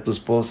a caber a tu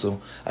esposo.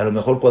 A lo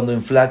mejor cuando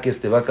enflaques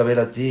te va a caber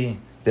a ti,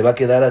 te va a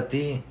quedar a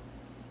ti.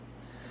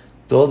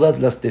 Todas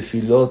las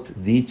tefilot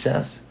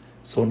dichas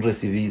son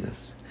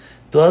recibidas.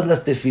 Todas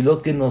las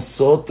tefilot que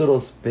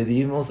nosotros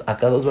pedimos, a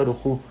Kadosh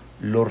Baruj Hu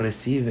lo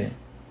recibe.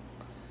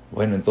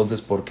 Bueno,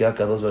 entonces, ¿por qué a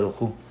Kadosh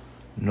Baruj Hu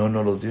no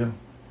nos los dio?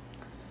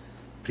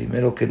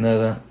 Primero que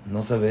nada,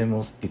 no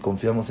sabemos y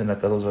confiamos en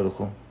Akadosh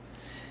Baruj Hu.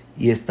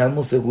 Y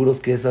estamos seguros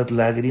que esas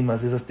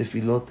lágrimas, esas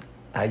tefilot,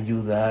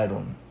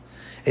 ayudaron.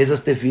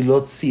 Esas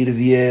tefilot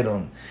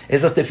sirvieron.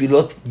 Esas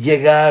tefilot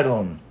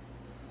llegaron.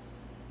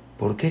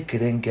 ¿Por qué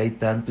creen que hay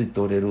tanto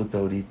itorerut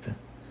ahorita?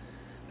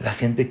 La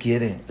gente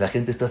quiere, la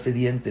gente está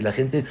sediente, la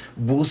gente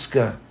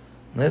busca.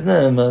 No es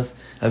nada más,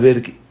 a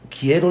ver,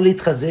 quiero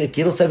litjazé,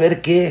 quiero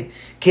saber qué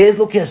es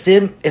lo que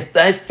Hashem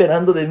está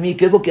esperando de mí,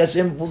 qué es lo que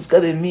Hashem busca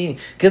de mí,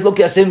 qué es lo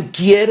que Hashem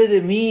quiere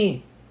de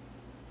mí.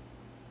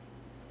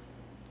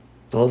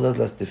 Todas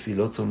las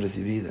tefilot son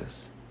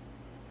recibidas.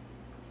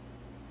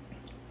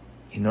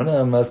 Y no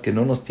nada más que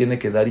no nos tiene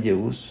que dar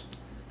Yehush,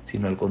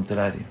 sino al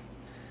contrario.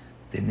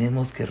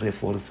 Tenemos que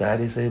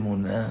reforzar esa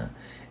emuná,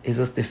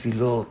 esas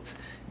tefilot.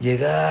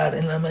 Llegar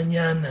en la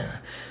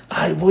mañana.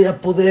 Ay, voy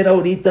a poder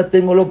ahorita,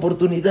 tengo la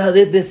oportunidad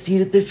de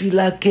decir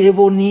tefilá, qué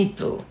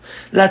bonito.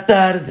 La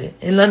tarde,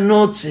 en la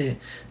noche,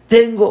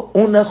 tengo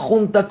una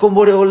junta con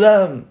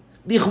Boreolam.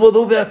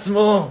 Bichbodu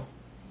beatzmo.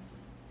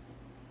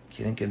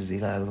 ¿Quieren que les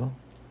diga algo?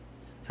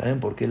 ¿Saben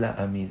por qué la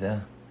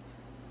amidad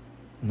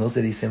no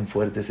se dicen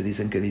fuerte, se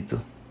dicen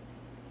quedito?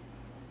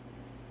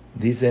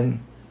 Dicen,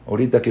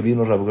 ahorita que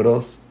vino Rav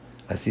Gross,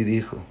 así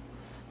dijo,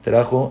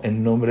 trajo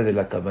en nombre de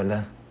la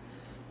Kabbalah,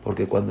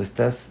 porque cuando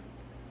estás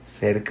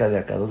cerca de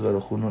Akadosh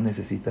Baruj Hu no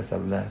necesitas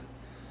hablar,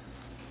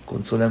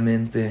 con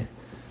solamente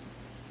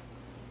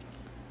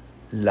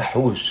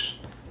lahush,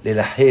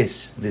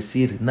 lelahesh,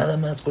 decir, nada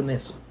más con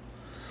eso,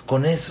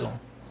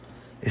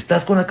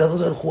 estás con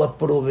Akadosh Baruj Hu,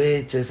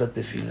 aprovecha esa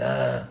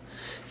tefilá,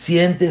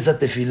 siente esa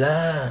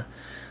tefilá,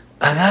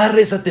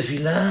 agarre esa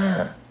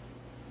tefilá.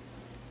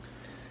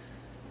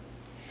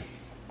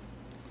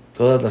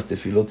 Todas las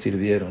tefilot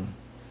sirvieron.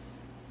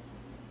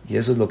 Y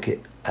eso es lo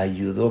que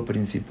ayudó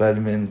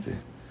principalmente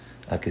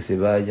a que se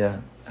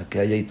vaya, a que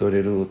haya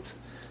itorerut,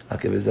 a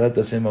que Bezrat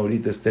Hashem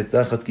ahorita esté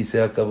tajat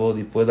kisea kabod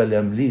y pueda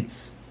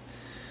leamlitz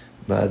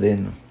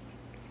ba'adenu.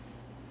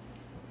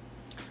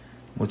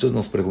 Muchos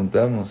nos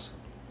preguntamos,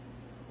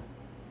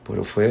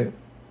 pero fue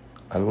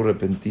algo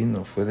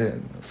repentino, fue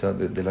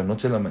de la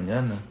noche a la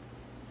mañana.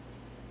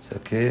 O sea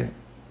que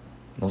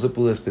no se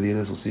pudo despedir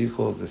de sus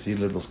hijos,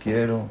 decirles los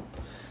quiero,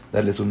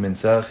 darles un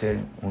mensaje,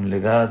 un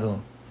legado.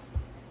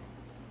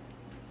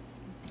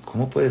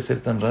 ¿Cómo puede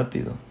ser tan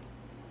rápido?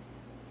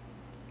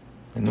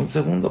 En un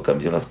segundo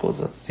cambió las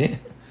cosas, ¿sí?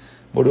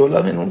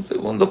 Boreolam en un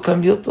segundo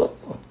cambió todo.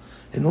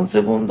 En un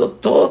segundo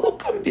todo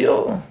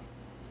cambió.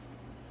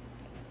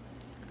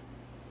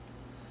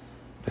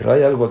 Pero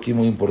hay algo aquí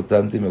muy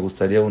importante y me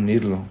gustaría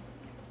unirlo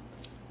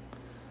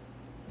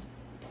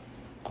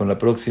con el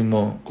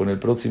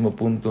próximo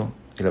punto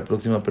y la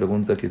próxima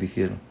pregunta que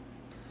dijeron.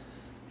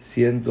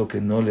 Siento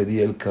que no le di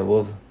el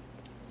kabod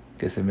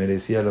que se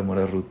merecía a la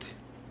Mora Ruthy.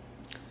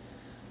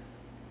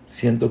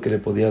 Siento que le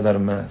podía dar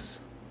más.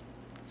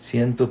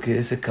 Siento que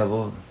ese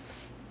kabod,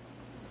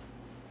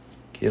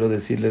 quiero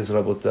decirles,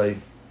 Rabotai,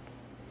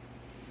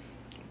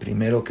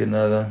 primero que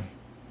nada,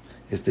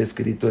 está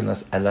escrito en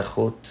las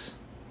alajot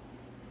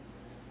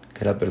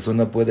que la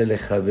persona puede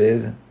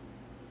lejabed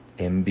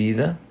en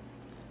vida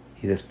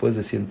y después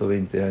de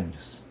 120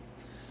 años.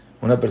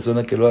 Una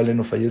persona que lo ale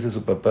no fallece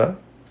su papá,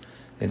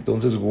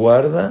 entonces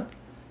guarda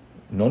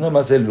no nada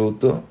más el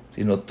luto,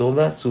 sino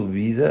toda su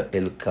vida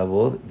el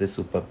kabod de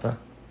su papá.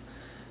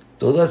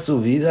 Toda su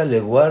vida le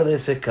guarda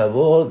ese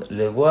kabod,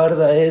 le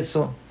guarda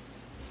eso.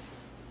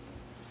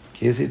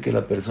 Quiere decir que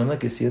la persona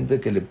que siente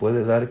que le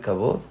puede dar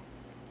kabod,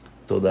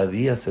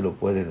 todavía se lo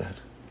puede dar.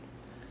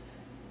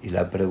 Y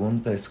la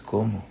pregunta es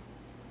 ¿cómo?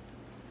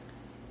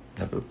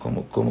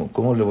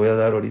 ¿Cómo le voy a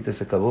dar ahorita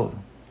ese kabod?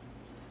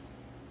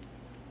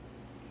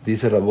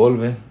 Dice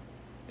Rabolve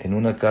en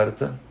una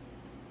carta,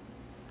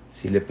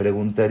 si le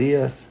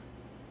preguntarías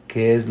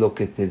qué es lo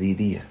que te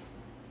diría,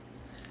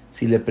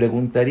 si le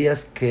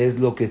preguntarías qué es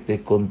lo que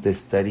te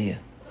contestaría.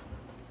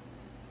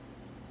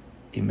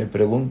 Y me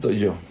pregunto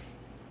yo,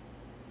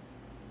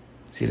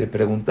 si le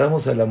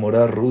preguntamos a la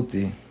Mora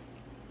Ruthy,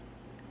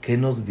 ¿qué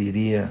nos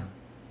diría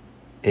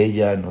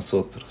ella a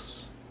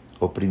nosotros?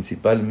 O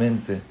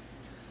principalmente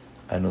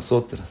a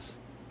nosotras.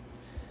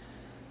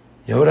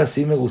 Y ahora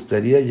sí me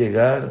gustaría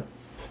llegar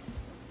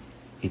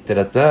y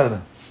tratar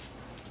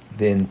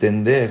de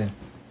entender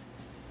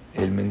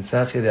el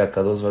mensaje de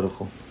Akadosh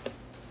Baruj Hu.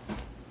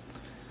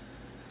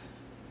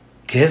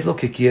 ¿Qué es lo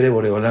que quiere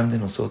Boreolam de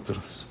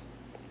nosotros?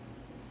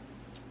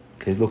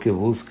 ¿Qué es lo que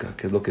busca?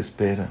 ¿Qué es lo que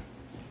espera?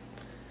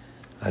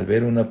 Al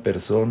ver una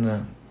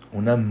persona,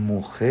 una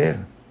mujer,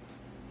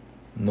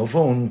 no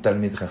fue un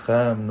Talmid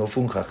Jajam, no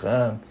fue un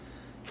Jajam,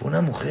 fue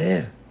una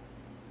mujer,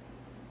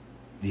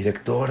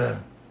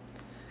 directora,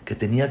 que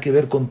tenía que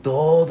ver con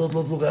todos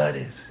los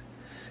lugares,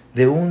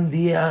 de un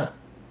día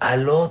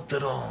al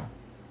otro,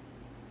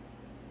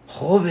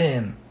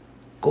 joven,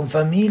 con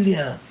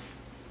familia.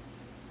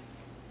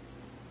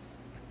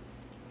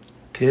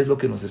 ¿Qué es lo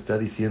que nos está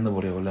diciendo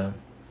Boreolam?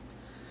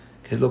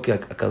 ¿Qué es lo que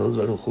Akadosh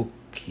Baruj Hu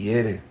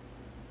quiere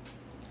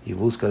y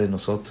busca de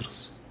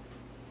nosotros?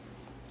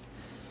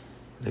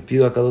 Le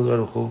pido a Akadosh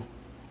Baruj Hu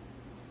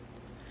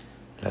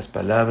las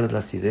palabras,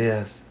 las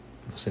ideas,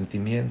 los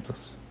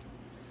sentimientos,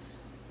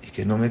 y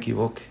que no me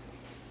equivoque.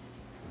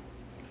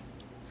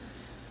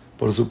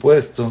 Por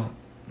supuesto,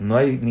 no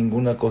hay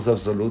ninguna cosa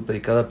absoluta y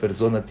cada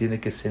persona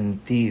tiene que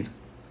sentir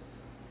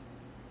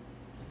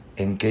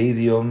en qué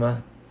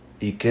idioma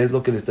y qué es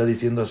lo que le está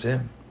diciendo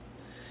Hashem.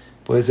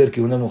 Puede ser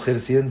que una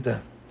mujer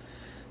sienta,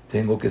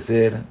 tengo que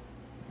ser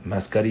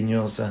más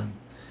cariñosa,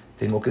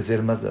 tengo que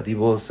ser más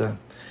dadivosa,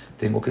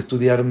 tengo que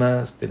estudiar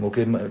más, tengo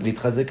que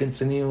litjazek en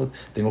tzeniut,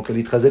 tengo que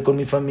litjazek con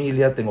mi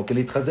familia, tengo que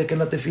litjazek en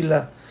la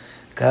tefila.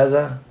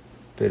 Cada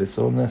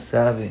persona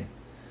sabe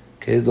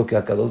qué es lo que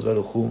Akadosh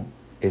Baruj Hu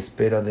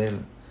espera de él.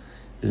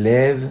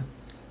 Lev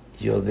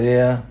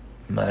Yodea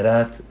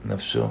Marat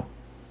Nafsho.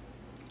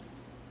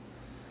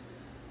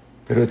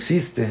 Pero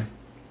existe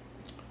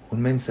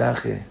un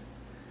mensaje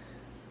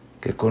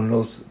que con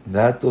los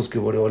datos que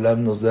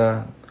Boreolam nos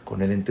da,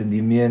 con el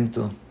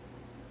entendimiento,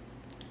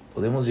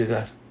 podemos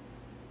llegar.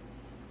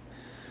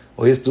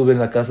 Hoy estuve en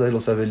la casa de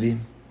los Abelim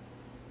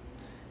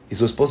y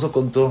su esposo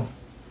contó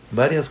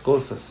varias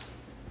cosas.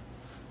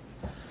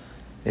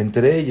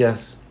 Entre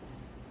ellas,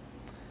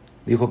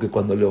 dijo que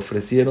cuando le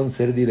ofrecieron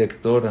ser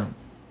directora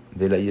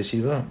de la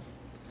yeshiva,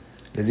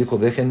 les dijo,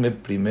 déjenme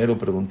primero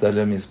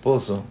preguntarle a mi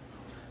esposo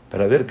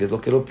para ver qué es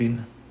lo que él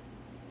opina.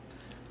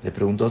 Le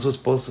preguntó a su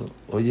esposo,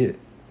 oye,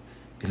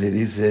 y le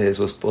dice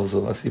su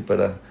esposo así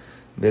para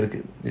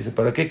ver, dice,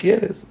 ¿para qué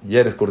quieres? Ya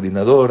eres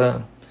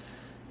coordinadora,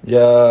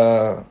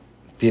 ya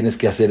tienes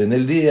que hacer en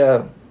el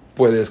día,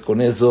 puedes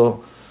con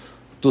eso,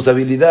 tus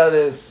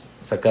habilidades,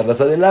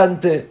 sacarlas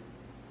adelante.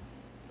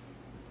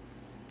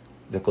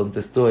 Le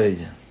contestó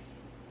ella,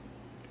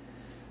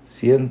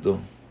 siento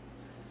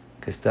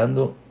que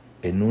estando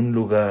en un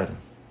lugar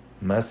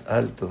más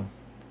alto,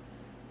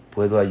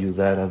 puedo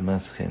ayudar a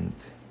más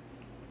gente.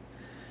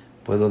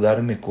 Puedo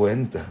darme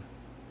cuenta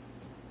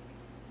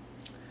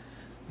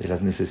de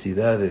las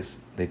necesidades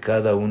de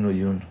cada uno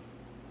y uno.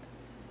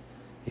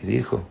 Y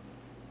dijo,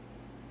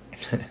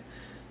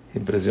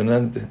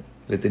 impresionante,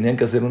 le tenían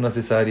que hacer una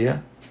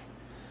cesárea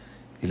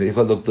y le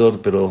dijo al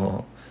doctor,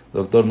 pero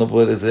doctor, no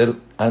puede ser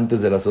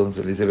antes de las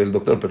 11. Le dice el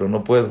doctor, pero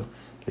no puedo.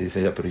 Le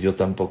dice ella, pero yo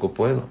tampoco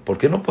puedo. ¿Por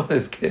qué no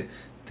puedes? Que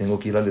tengo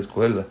que ir a la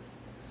escuela.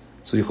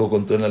 Su hijo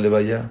contó en la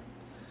levaya,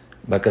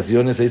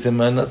 vacaciones 6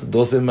 semanas,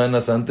 2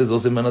 semanas antes,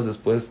 2 semanas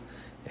después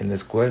en la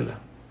escuela.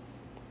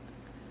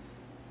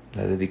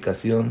 La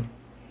dedicación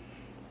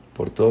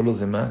por todos los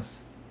demás.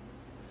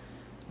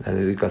 La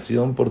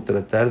dedicación por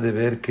tratar de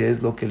ver qué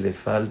es lo que le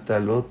falta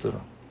al otro.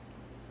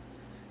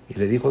 Y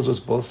le dijo a su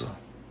esposo,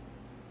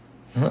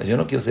 no, yo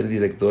no quiero ser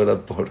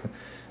directora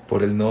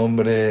por el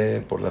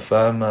nombre, por la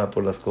fama,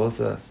 por las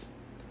cosas,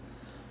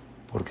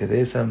 porque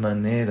de esa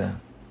manera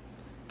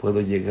puedo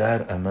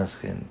llegar a más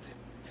gente.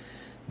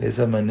 De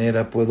esa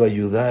manera puedo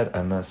ayudar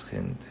a más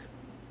gente.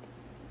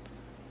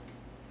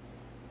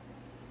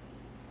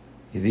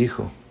 Y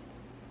dijo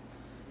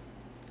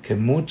que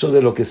mucho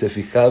de lo que se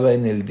fijaba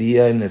en el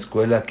día en la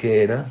escuela,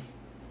 ¿qué era?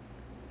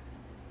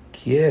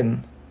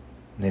 ¿Quién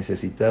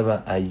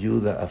necesitaba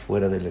ayuda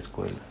afuera de la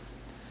escuela?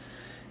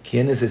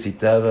 ¿Quién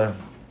necesitaba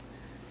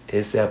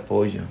ese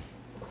apoyo?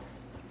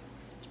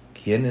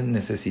 ¿Quién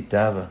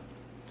necesitaba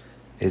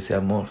ese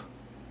amor?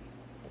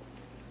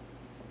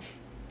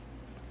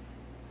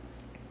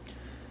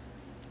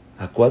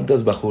 ¿A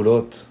cuántas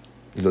bajurot?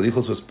 Y lo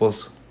dijo su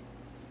esposo.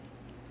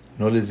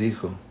 No les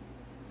dijo,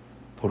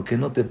 ¿por qué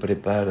no te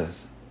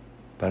preparas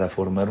para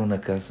formar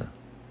una casa?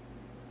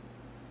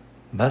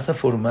 Vas a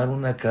formar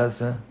una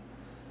casa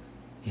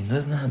y no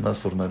es nada más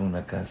formar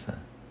una casa.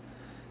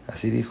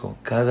 Así dijo,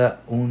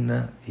 cada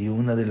una y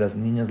una de las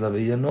niñas la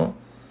veía, no,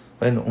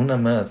 bueno, una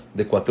más,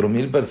 de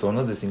 4,000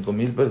 personas, de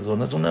 5,000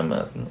 personas, una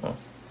más, no.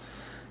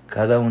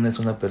 Cada una es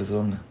una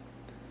persona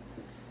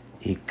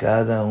y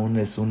cada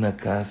una es una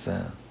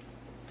casa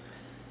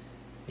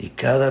y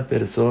cada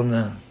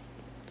persona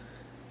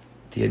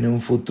tiene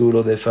un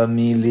futuro de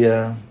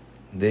familia,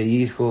 de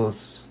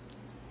hijos.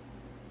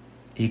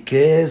 ¿Y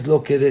qué es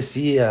lo que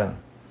decía?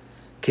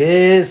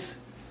 ¿Qué es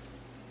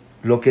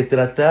lo que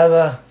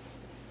trataba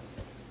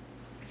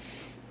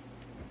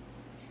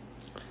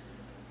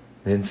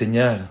de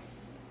enseñar?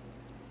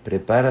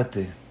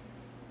 Prepárate,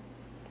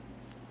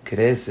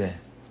 crece,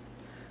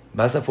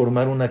 vas a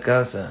formar una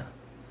casa.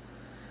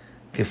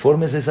 Que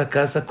formes esa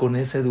casa con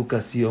esa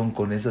educación,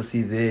 con esas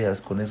ideas,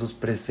 con esos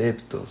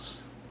preceptos,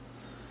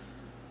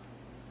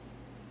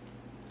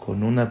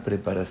 con una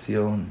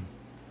preparación,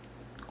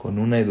 con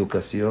una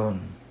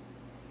educación.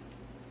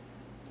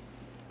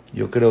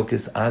 Yo creo que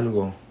es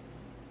algo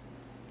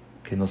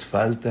que nos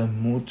falta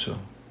mucho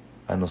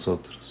a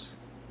nosotros.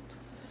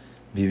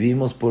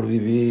 Vivimos por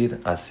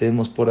vivir,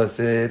 hacemos por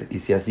hacer, y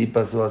si así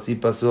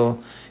pasó,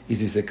 y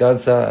si se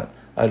casa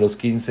a los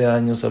 15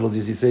 años, a los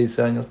 16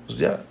 años, pues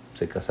ya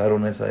se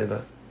casaron a esa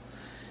edad.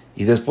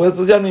 Y después,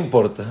 pues ya no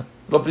importa.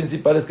 Lo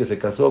principal es que se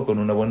casó con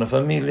una buena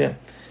familia,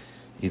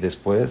 y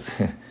después,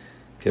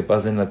 ¿qué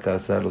pasa en la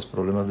casa? Los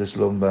problemas de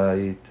Shlom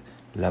Bait,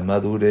 la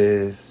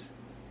madurez,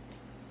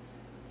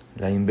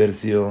 la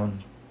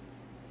inversión,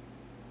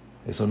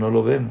 eso no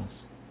lo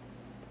vemos.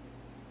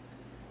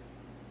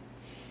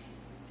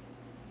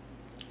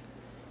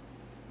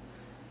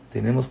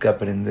 Tenemos que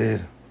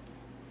aprender,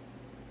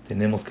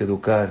 tenemos que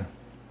educar,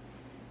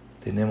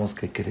 tenemos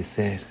que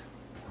crecer.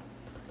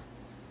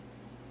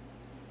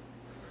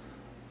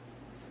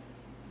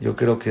 Yo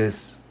creo que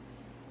es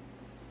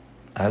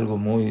algo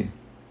muy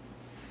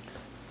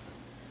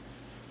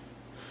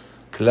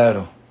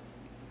claro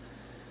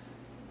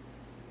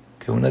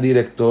que una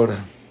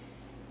directora,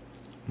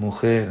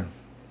 mujer,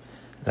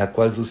 la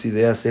cual sus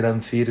ideas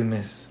eran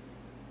firmes,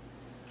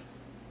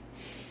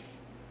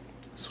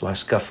 su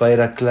ashkafa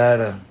era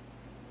clara,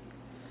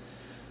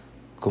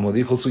 como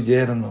dijo su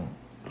yerno,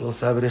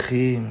 los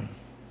abrejim,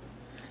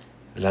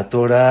 la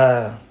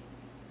Torah,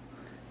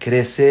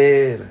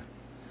 crecer,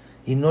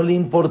 Y no le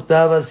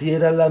importaba si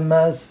era la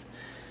más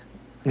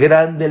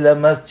grande, la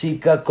más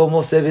chica,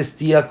 cómo se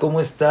vestía, cómo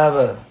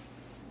estaba.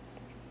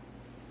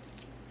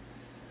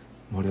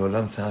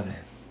 Boreolam sabe.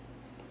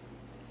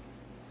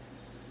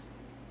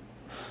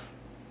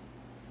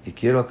 Y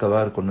quiero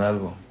acabar con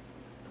algo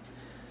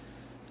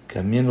que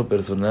a mí en lo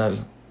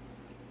personal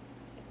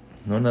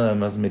no nada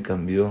más me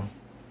cambió,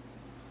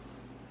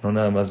 no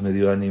nada más me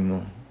dio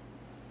ánimo,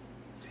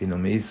 sino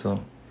me hizo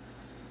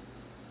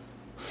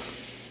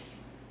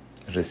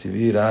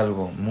recibir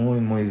algo muy,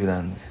 muy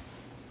grande.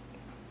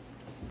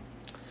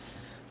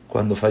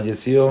 Cuando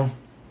falleció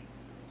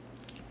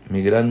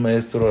mi gran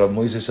maestro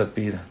Ramoise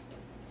Shapira,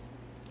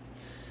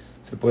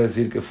 se puede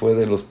decir que fue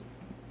de los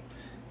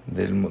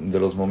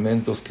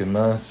momentos que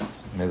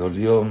más me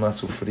dolió, más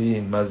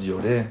sufrí, más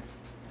lloré.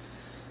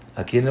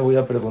 ¿A quién le voy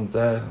a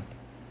preguntar?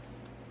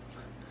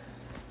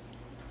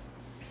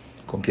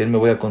 ¿Con quién me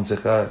voy a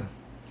aconsejar?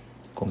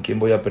 ¿Con quién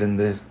voy a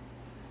aprender?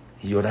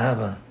 Y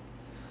lloraba,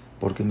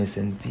 porque me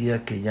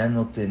sentía que ya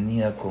no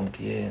tenía con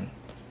quién.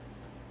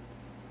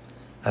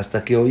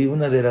 Hasta que oí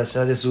una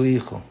derashá de su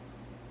hijo.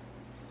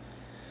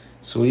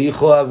 Su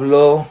hijo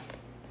habló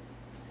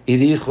y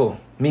dijo: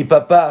 mi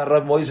papá,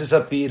 Rav Moisés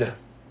Shapira,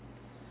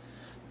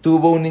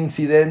 tuvo un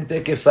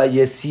incidente que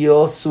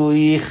falleció su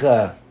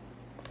hija.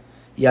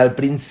 Y al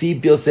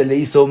principio se le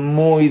hizo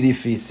muy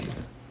difícil.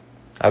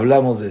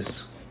 Hablamos de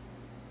eso.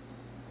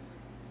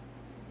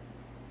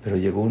 Pero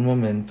llegó un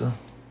momento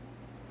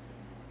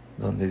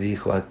donde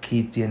dijo: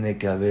 aquí tiene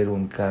que haber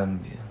un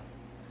cambio.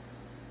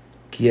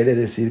 Quiere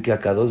decir que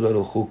Akadosh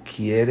Baruj Hu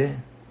quiere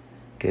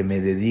que me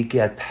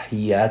dedique a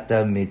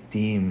Tahiyata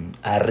Metim,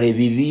 a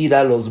revivir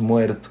a los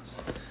muertos.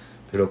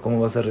 Pero ¿cómo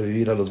vas a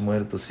revivir a los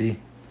muertos? Sí,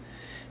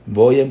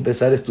 voy a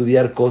empezar a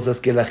estudiar cosas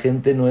que la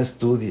gente no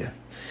estudia.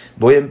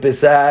 Voy a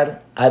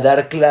empezar a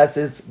dar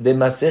clases de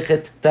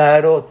Masejet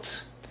Tarot.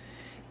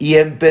 Y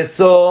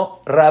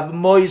empezó Rav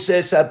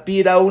Moishe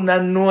Shapira una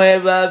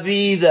nueva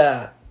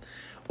vida,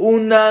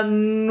 una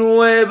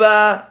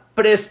nueva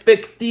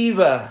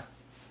perspectiva.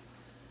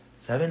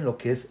 ¿Saben lo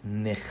que es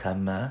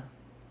Nejamá?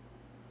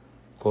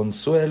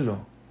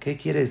 Consuelo. ¿Qué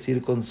quiere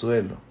decir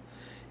consuelo?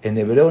 En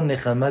hebreo,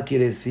 Nejamá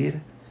quiere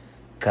decir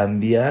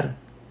cambiar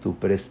tu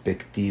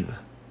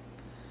perspectiva.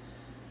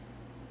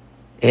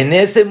 En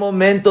ese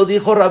momento,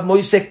 dijo Rav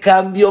Moishe,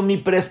 cambio mi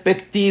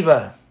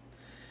perspectiva.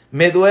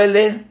 Me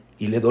duele,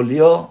 y le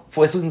dolió,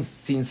 fue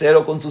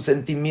sincero con su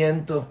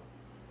sentimiento.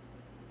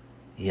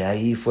 Y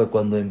ahí fue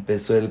cuando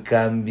empezó el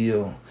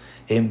cambio.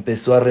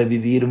 Empezó a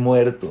revivir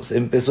muertos,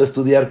 empezó a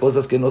estudiar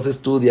cosas que no se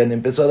estudian,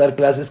 empezó a dar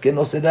clases que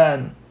no se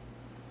dan.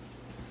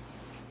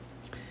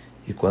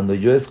 Y cuando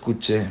yo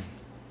escuché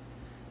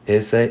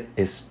ese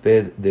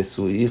esped de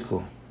su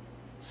hijo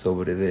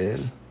sobre de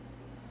él,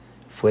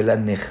 fue la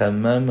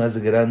nejamá más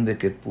grande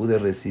que pude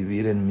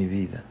recibir en mi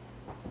vida.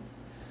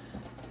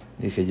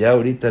 Dije, ya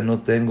ahorita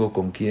no tengo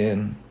con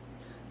quién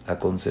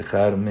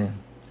aconsejarme,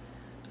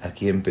 a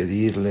quién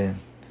pedirle,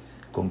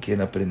 con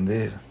quién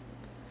aprender.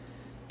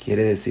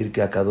 Quiere decir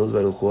que Akadosh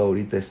Baruj Hu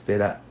ahorita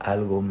espera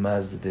algo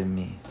más de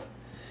mí.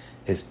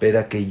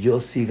 Espera que yo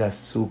siga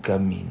su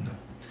camino,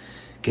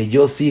 que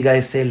yo siga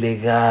ese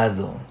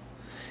legado,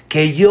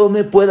 que yo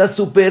me pueda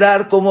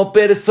superar como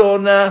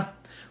persona,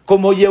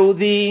 como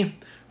Yehudí,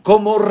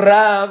 como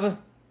Rab.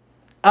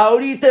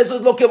 Ahorita eso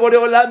es lo que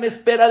Boreolam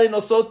espera de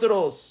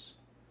nosotros.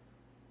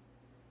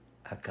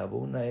 Acabó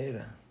una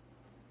era.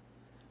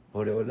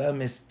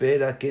 Boreolam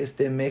espera que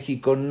este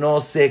México no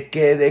se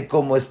quede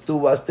como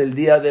estuvo hasta el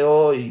día de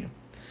hoy.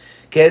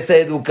 Que esa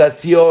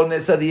educación,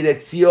 esa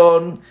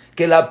dirección,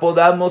 que la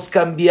podamos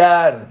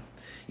cambiar.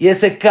 Y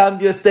ese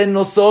cambio esté en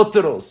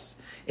nosotros.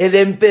 El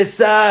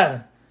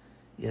empezar.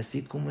 Y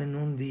así como en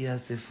un día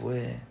se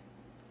fue,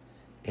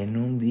 en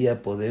un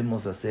día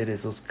podemos hacer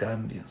esos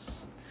cambios.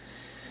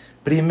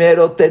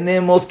 Primero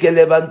tenemos que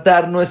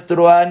levantar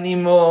nuestro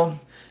ánimo,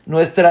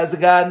 nuestras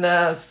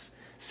ganas.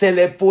 Se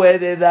le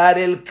puede dar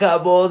el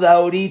kabod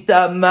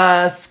ahorita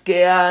más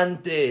que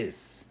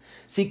antes.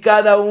 Si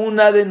cada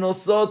una de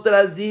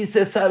nosotras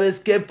dice,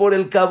 ¿sabes qué? Por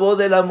el kabod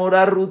de la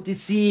Mora Ruthy,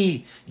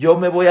 sí, yo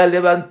me voy a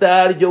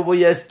levantar, yo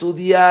voy a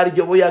estudiar,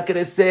 yo voy a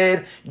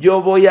crecer,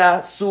 yo voy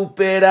a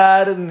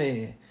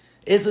superarme.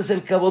 Eso es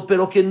el kabod,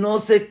 pero que no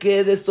se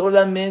quede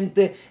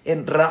solamente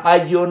en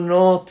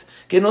rayonot,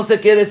 que no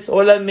se quede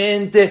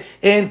solamente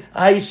en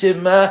ay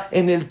Shema,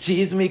 en el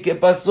chisme y qué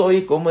pasó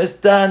y cómo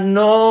está.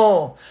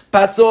 No,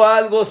 pasó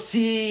algo,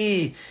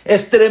 sí,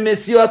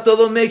 estremeció a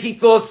todo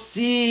México,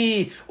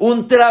 sí,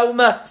 un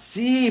trauma,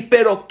 sí,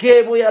 pero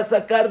 ¿qué voy a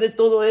sacar de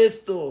todo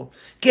esto?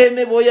 ¿Qué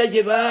me voy a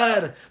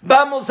llevar?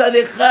 ¿Vamos a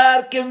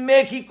dejar que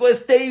México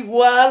esté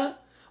igual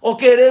o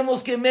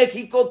queremos que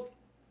México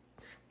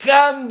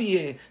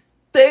cambie?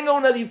 Tenga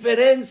una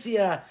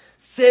diferencia,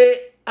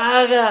 se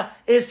haga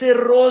ese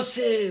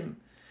roce,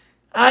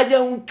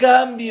 haya un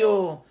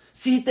cambio.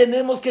 Sí,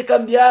 tenemos que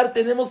cambiar,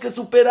 tenemos que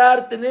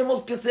superar,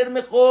 tenemos que ser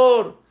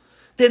mejor.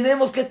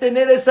 Tenemos que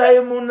tener esa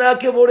Emuna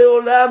que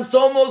Boreolam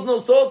somos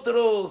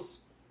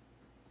nosotros.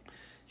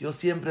 Yo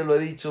siempre lo he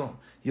dicho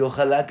y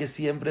ojalá que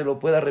siempre lo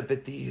pueda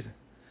repetir.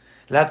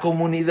 La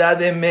comunidad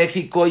de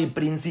México y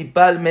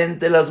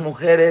principalmente las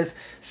mujeres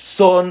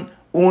son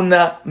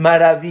una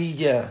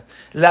maravilla.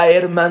 La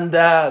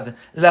hermandad,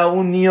 la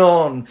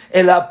unión,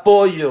 el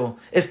apoyo.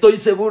 Estoy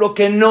seguro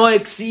que no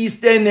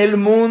existe en el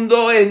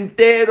mundo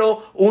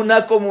entero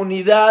una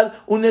comunidad,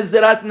 un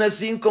Ezrat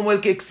Nashim como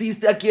el que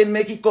existe aquí en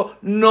México.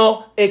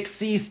 No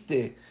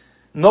existe.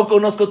 No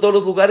conozco todos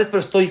los lugares, pero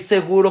estoy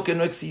seguro que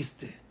no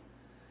existe.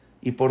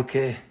 ¿Y por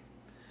qué?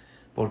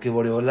 Porque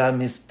Boreolam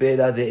me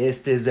espera de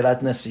este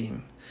Ezrat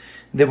Nashim.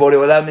 De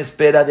Boreolam me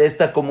espera de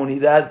esta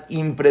comunidad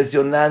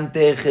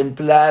impresionante,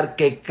 ejemplar,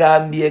 que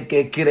cambie,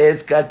 que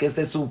crezca, que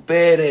se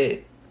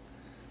supere.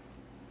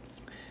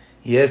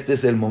 Y este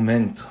es el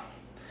momento.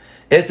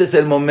 Este es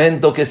el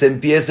momento que se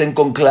empiecen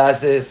con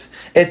clases.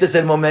 Este es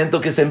el momento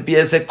que se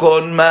empiece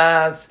con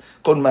más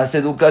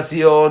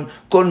educación,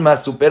 con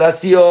más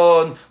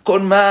superación,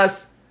 con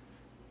más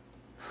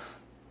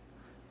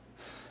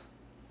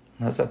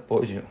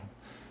apoyo,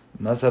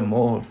 más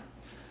amor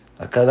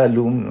a cada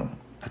alumno,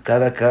 a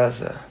cada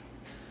casa.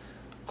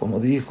 Como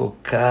dijo,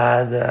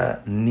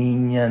 cada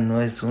niña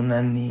no es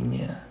una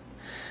niña.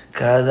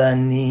 Cada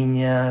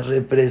niña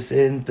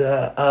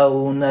representa a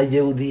una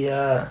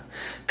Yehudía.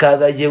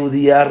 Cada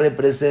Yehudía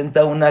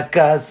representa una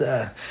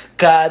casa.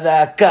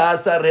 Cada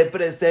casa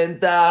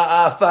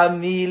representa a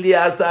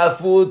familias, a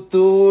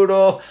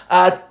futuro,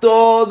 a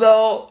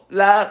toda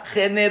la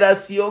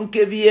generación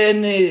que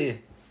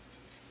viene.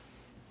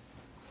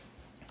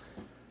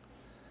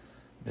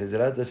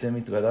 Bezrat Hashem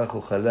Itbaraj,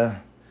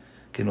 ojalá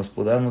que nos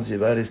podamos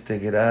llevar este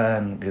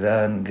gran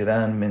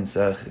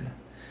mensaje.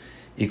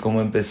 Y como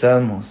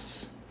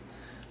empezamos,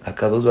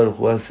 Akadosh Baruj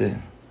Hu hace,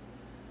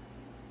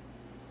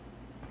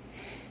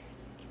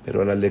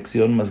 pero a la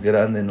lección más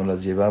grande nos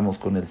las llevamos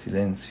con el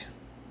silencio.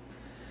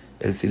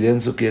 El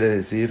silencio quiere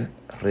decir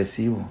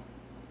recibo.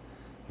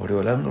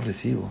 Boreolam lo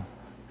recibo.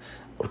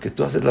 Porque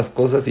tú haces las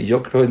cosas y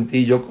yo creo en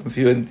ti, yo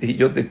confío en ti,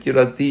 yo te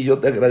quiero a ti, yo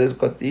te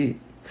agradezco a ti.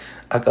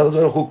 Akadosh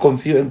Baruj Hu,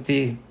 confío en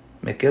ti.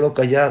 Me quedo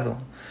callado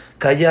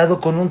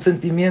con un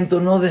sentimiento,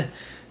 no de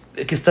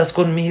que estás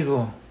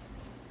conmigo.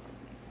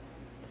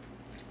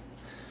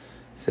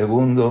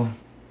 Segundo,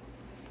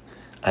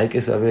 hay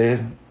que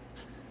saber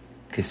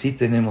que sí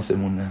tenemos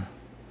Emuna.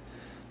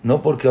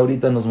 No porque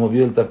ahorita nos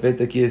movió el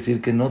tapete quiere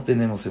decir que no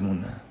tenemos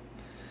Emuna.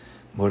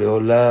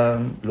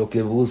 Boreolam lo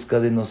que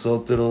busca de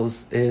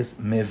nosotros es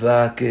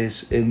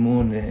Mevakesh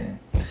Emune.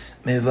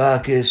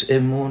 Mevakesh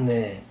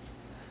Emune.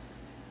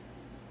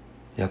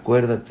 Y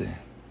acuérdate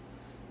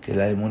que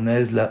la Emuna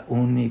es la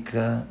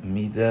única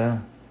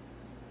midá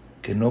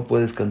que no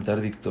puedes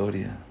cantar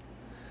victoria.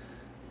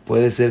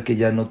 Puede ser que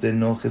ya no te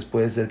enojes,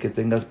 puede ser que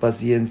tengas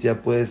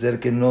paciencia, puede ser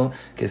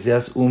que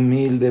seas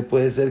humilde,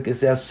 puede ser que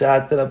seas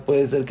shatra,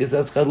 puede ser que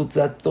seas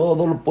harutza,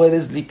 todo lo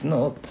puedes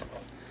liknot.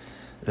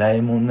 La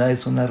Emuna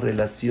es una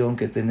relación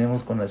que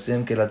tenemos con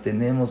Hashem, que la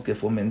tenemos que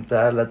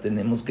fomentar, la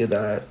tenemos que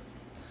dar.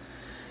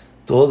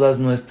 Todas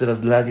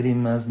nuestras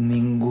lágrimas,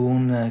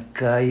 ninguna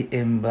cae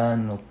en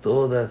vano,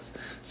 todas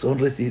son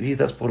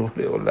recibidas por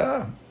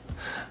Boreolam.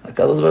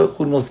 Akadosh Baruj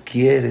Hu nos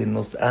quiere,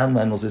 nos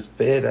ama, nos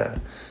espera.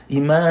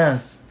 Y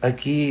más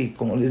aquí,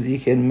 como les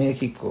dije, en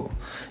México.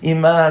 Y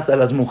más a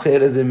las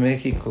mujeres de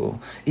México.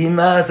 Y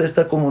más a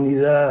esta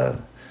comunidad.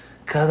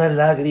 Cada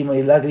lágrima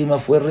y lágrima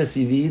fue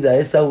recibida,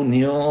 esa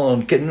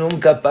unión, que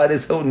nunca pare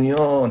esa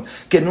unión,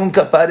 que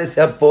nunca pare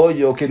ese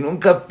apoyo, que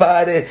nunca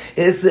pare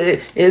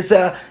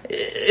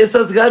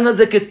esas ganas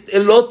de que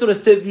el otro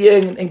esté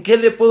bien, en qué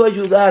le puedo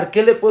ayudar,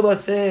 qué le puedo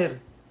hacer.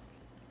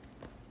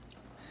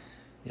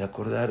 Y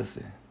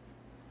acordarse,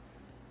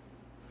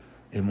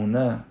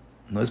 Emuna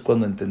no es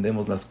cuando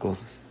entendemos las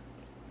cosas,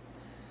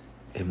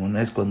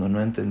 Emuna es cuando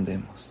no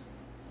entendemos,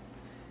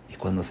 y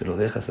cuando se lo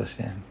dejas a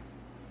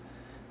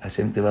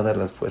Hashem te va a dar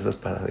las fuerzas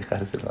para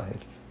dejárselo a Él.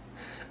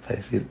 Para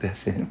decirte,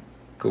 Hashem,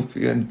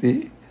 confío en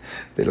ti,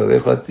 te lo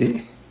dejo a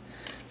ti.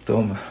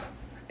 Toma,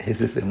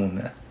 ese es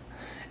Emuna.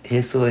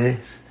 Eso es.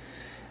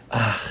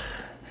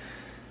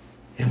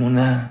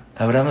 Emuna.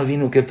 Abraham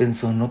vino, ¿qué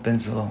pensó? No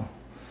pensó.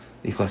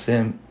 Dijo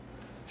Hashem,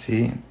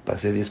 sí,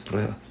 pasé 10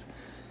 pruebas.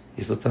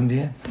 ¿Y eso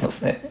también?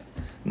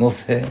 No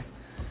sé.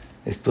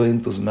 Estoy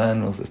en tus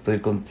manos,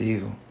 estoy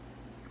contigo.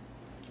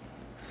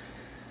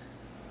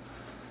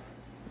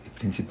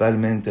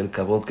 Principalmente el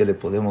kabod que le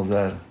podemos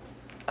dar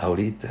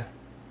ahorita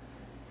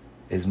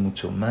es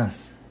mucho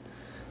más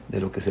de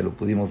lo que se lo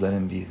pudimos dar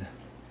en vida.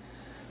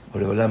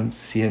 Boreolam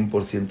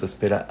 100%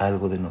 espera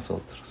algo de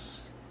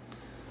nosotros.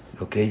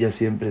 Lo que ella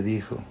siempre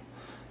dijo,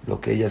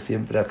 lo que ella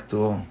siempre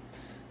actuó,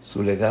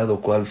 su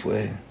legado, ¿cuál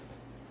fue?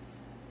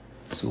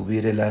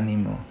 Subir el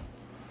ánimo,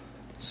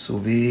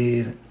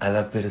 subir a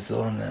la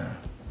persona.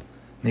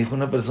 Me dijo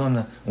una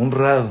persona, un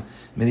rab,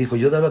 me dijo,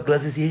 yo daba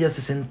clases y ella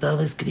se sentaba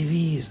a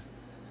escribir.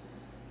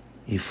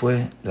 Y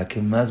fue la que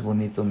más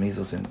bonito me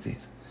hizo sentir.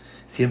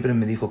 Siempre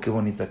me dijo, qué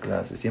bonita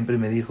clase. Siempre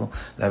me dijo,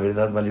 la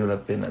verdad valió la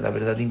pena. La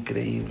verdad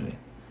increíble.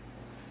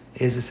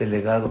 Ese es el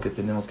legado que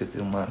tenemos que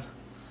tomar.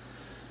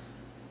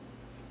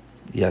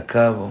 Y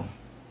acabo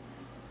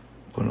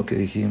con lo que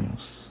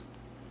dijimos.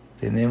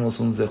 tenemos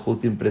un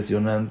zehut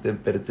impresionante en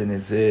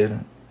pertenecer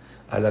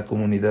a la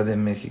comunidad de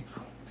México.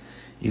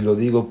 Y lo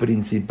digo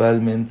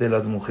principalmente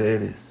las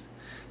mujeres.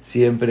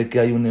 Siempre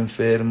que hay un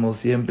enfermo,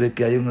 siempre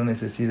que hay una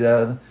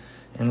necesidad,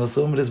 en los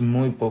hombres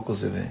muy poco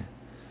se ve.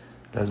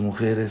 Las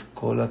mujeres,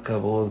 kol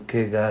hakavod,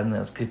 qué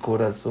ganas, qué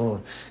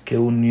corazón, qué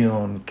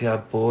unión, qué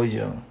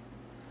apoyo.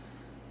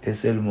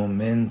 Es el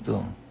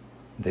momento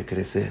de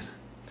crecer.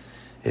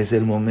 Es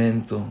el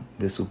momento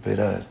de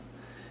superar.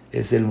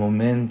 Es el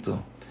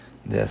momento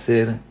de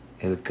hacer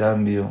el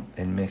cambio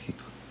en México.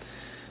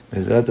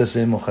 Bezrat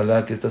Hashem,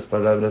 ojalá que estas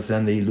palabras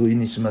sean Leilui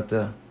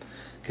Nishmata,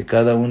 que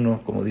cada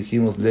uno, como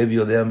dijimos,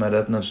 Levio de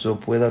Amarat Nafsho,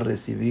 pueda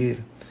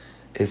recibir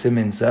ese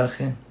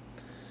mensaje,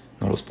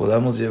 nos los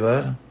podamos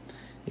llevar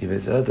y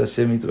Bezrat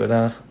Hashem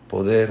Itbaraj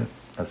poder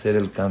hacer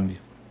el cambio.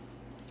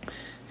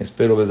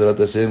 Espero, Bezrat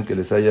Hashem, que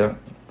les haya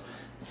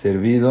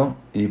servido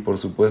y por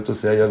supuesto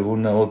si hay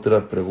alguna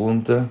otra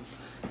pregunta,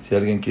 si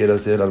alguien quiere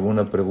hacer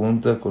alguna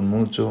pregunta, con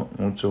mucho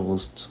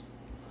gusto.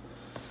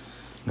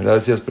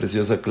 Gracias,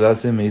 preciosa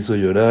clase, me hizo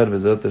llorar,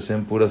 Bezrat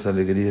Hashem, puras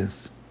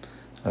alegrías.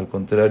 Al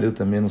contrario,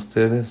 también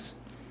ustedes.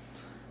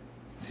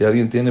 Si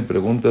alguien tiene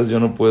preguntas, yo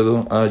no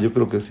puedo. Yo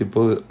creo que sí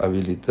puedo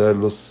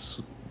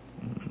habilitarlos.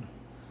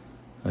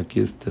 Aquí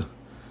está.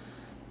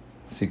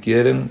 Si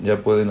quieren,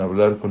 ya pueden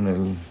hablar con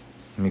el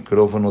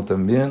micrófono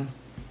también.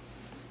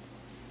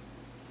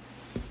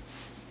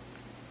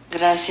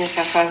 Gracias,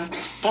 Jajam.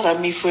 Para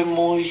mí fue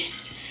muy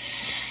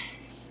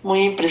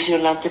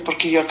impresionante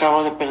porque yo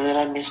acabo de perder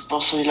a mi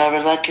esposo y la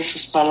verdad que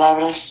sus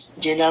palabras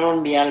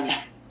llenaron mi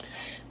alma.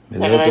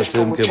 Le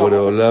agradezco mucho. Que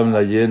Boreolam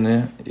la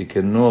llene y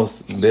que no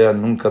vea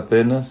nunca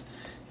penas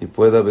y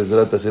pueda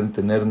Bezrat Hashem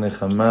tener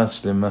Nejama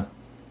Shlema.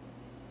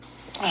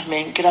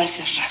 Amén.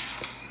 Gracias, Ra.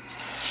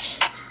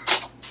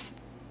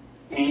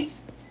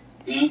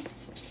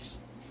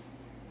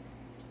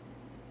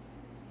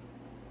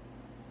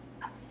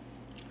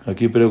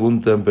 Aquí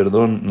preguntan,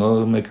 perdón,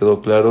 no me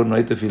quedó claro, no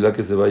hay tefilá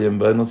que se vaya en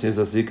vano. Si es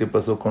así, ¿qué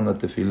pasó con la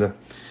tefilá?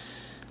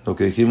 Lo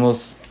que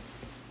dijimos,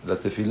 la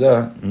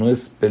tefilá no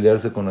es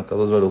pelearse con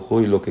Akadosh Baruj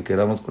Hu y lo que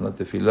queramos con la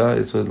tefilá,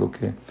 eso es lo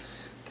que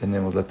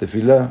tenemos. La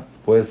tefilá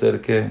puede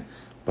ser que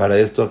para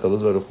esto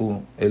Akadosh Baruj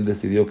Hu, él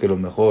decidió que lo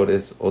mejor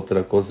es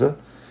otra cosa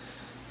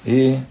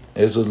y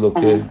eso es lo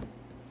que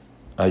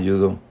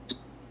ayudó.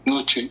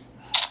 Noche,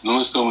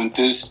 no es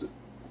momento es.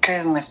 ¿Qué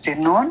es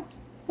mestinón?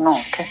 No,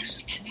 ¿qué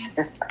es?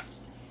 Esta.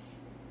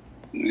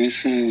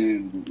 ¿Es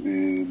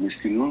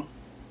mestinón?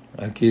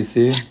 Aquí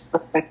sí.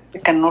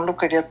 Que no lo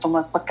quería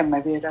tomar para que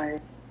me viera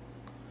él.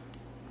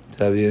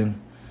 Está bien.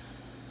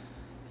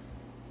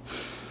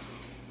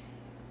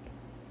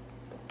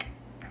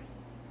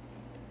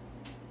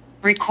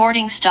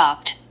 Recording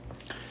stopped.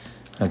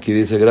 Aquí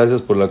dice,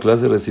 gracias por la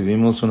clase,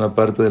 recibimos una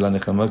parte de la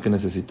nejamá que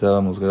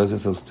necesitábamos.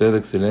 Gracias a usted,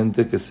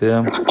 excelente, que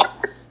sea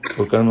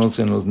enfocarnos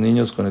en los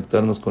niños,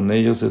 conectarnos con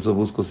ellos, eso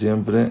busco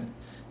siempre.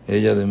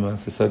 Ella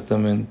además,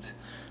 exactamente,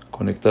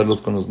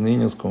 conectarlos con los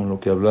niños, con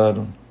lo que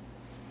hablaron.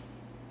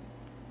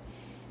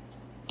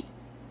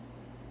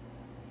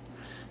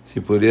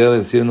 Si podría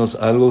decirnos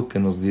algo que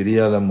nos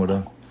diría la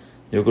Mora.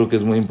 Yo creo que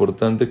es muy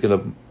importante que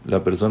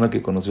la persona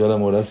que conoció a la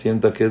Mora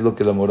sienta qué es lo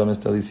que la Mora me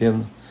está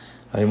diciendo.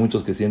 Hay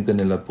muchos que sienten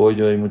el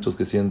apoyo, hay muchos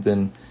que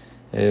sienten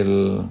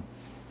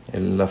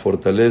la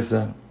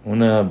fortaleza.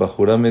 Una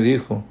bajurá me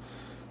dijo,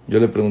 yo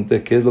le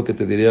pregunté, ¿qué es lo que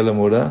te diría la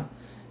Mora?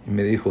 Y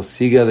me dijo,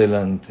 sigue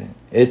adelante,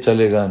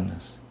 échale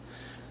ganas.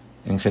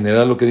 En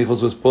general lo que dijo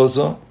su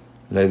esposo,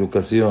 la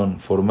educación,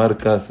 formar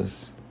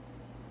casas.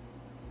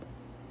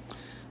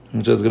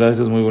 Muchas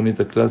gracias, muy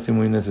bonita clase y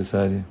muy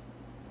necesaria.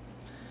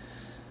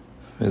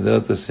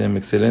 Bezrat Hashem,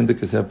 excelente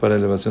que sea para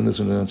elevación de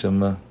su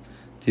Neshama.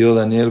 Tío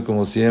Daniel,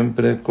 como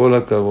siempre, kol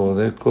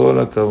hakavod, kol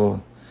hakavod.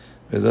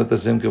 Bezrat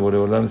Hashem, que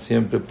Boreolam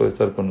siempre puede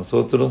estar con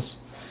nosotros.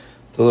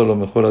 Todo lo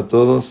mejor a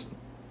todos.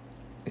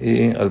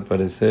 Y al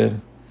parecer,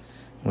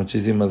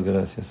 muchísimas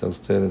gracias a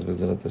ustedes,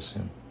 Bezrat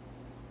Hashem.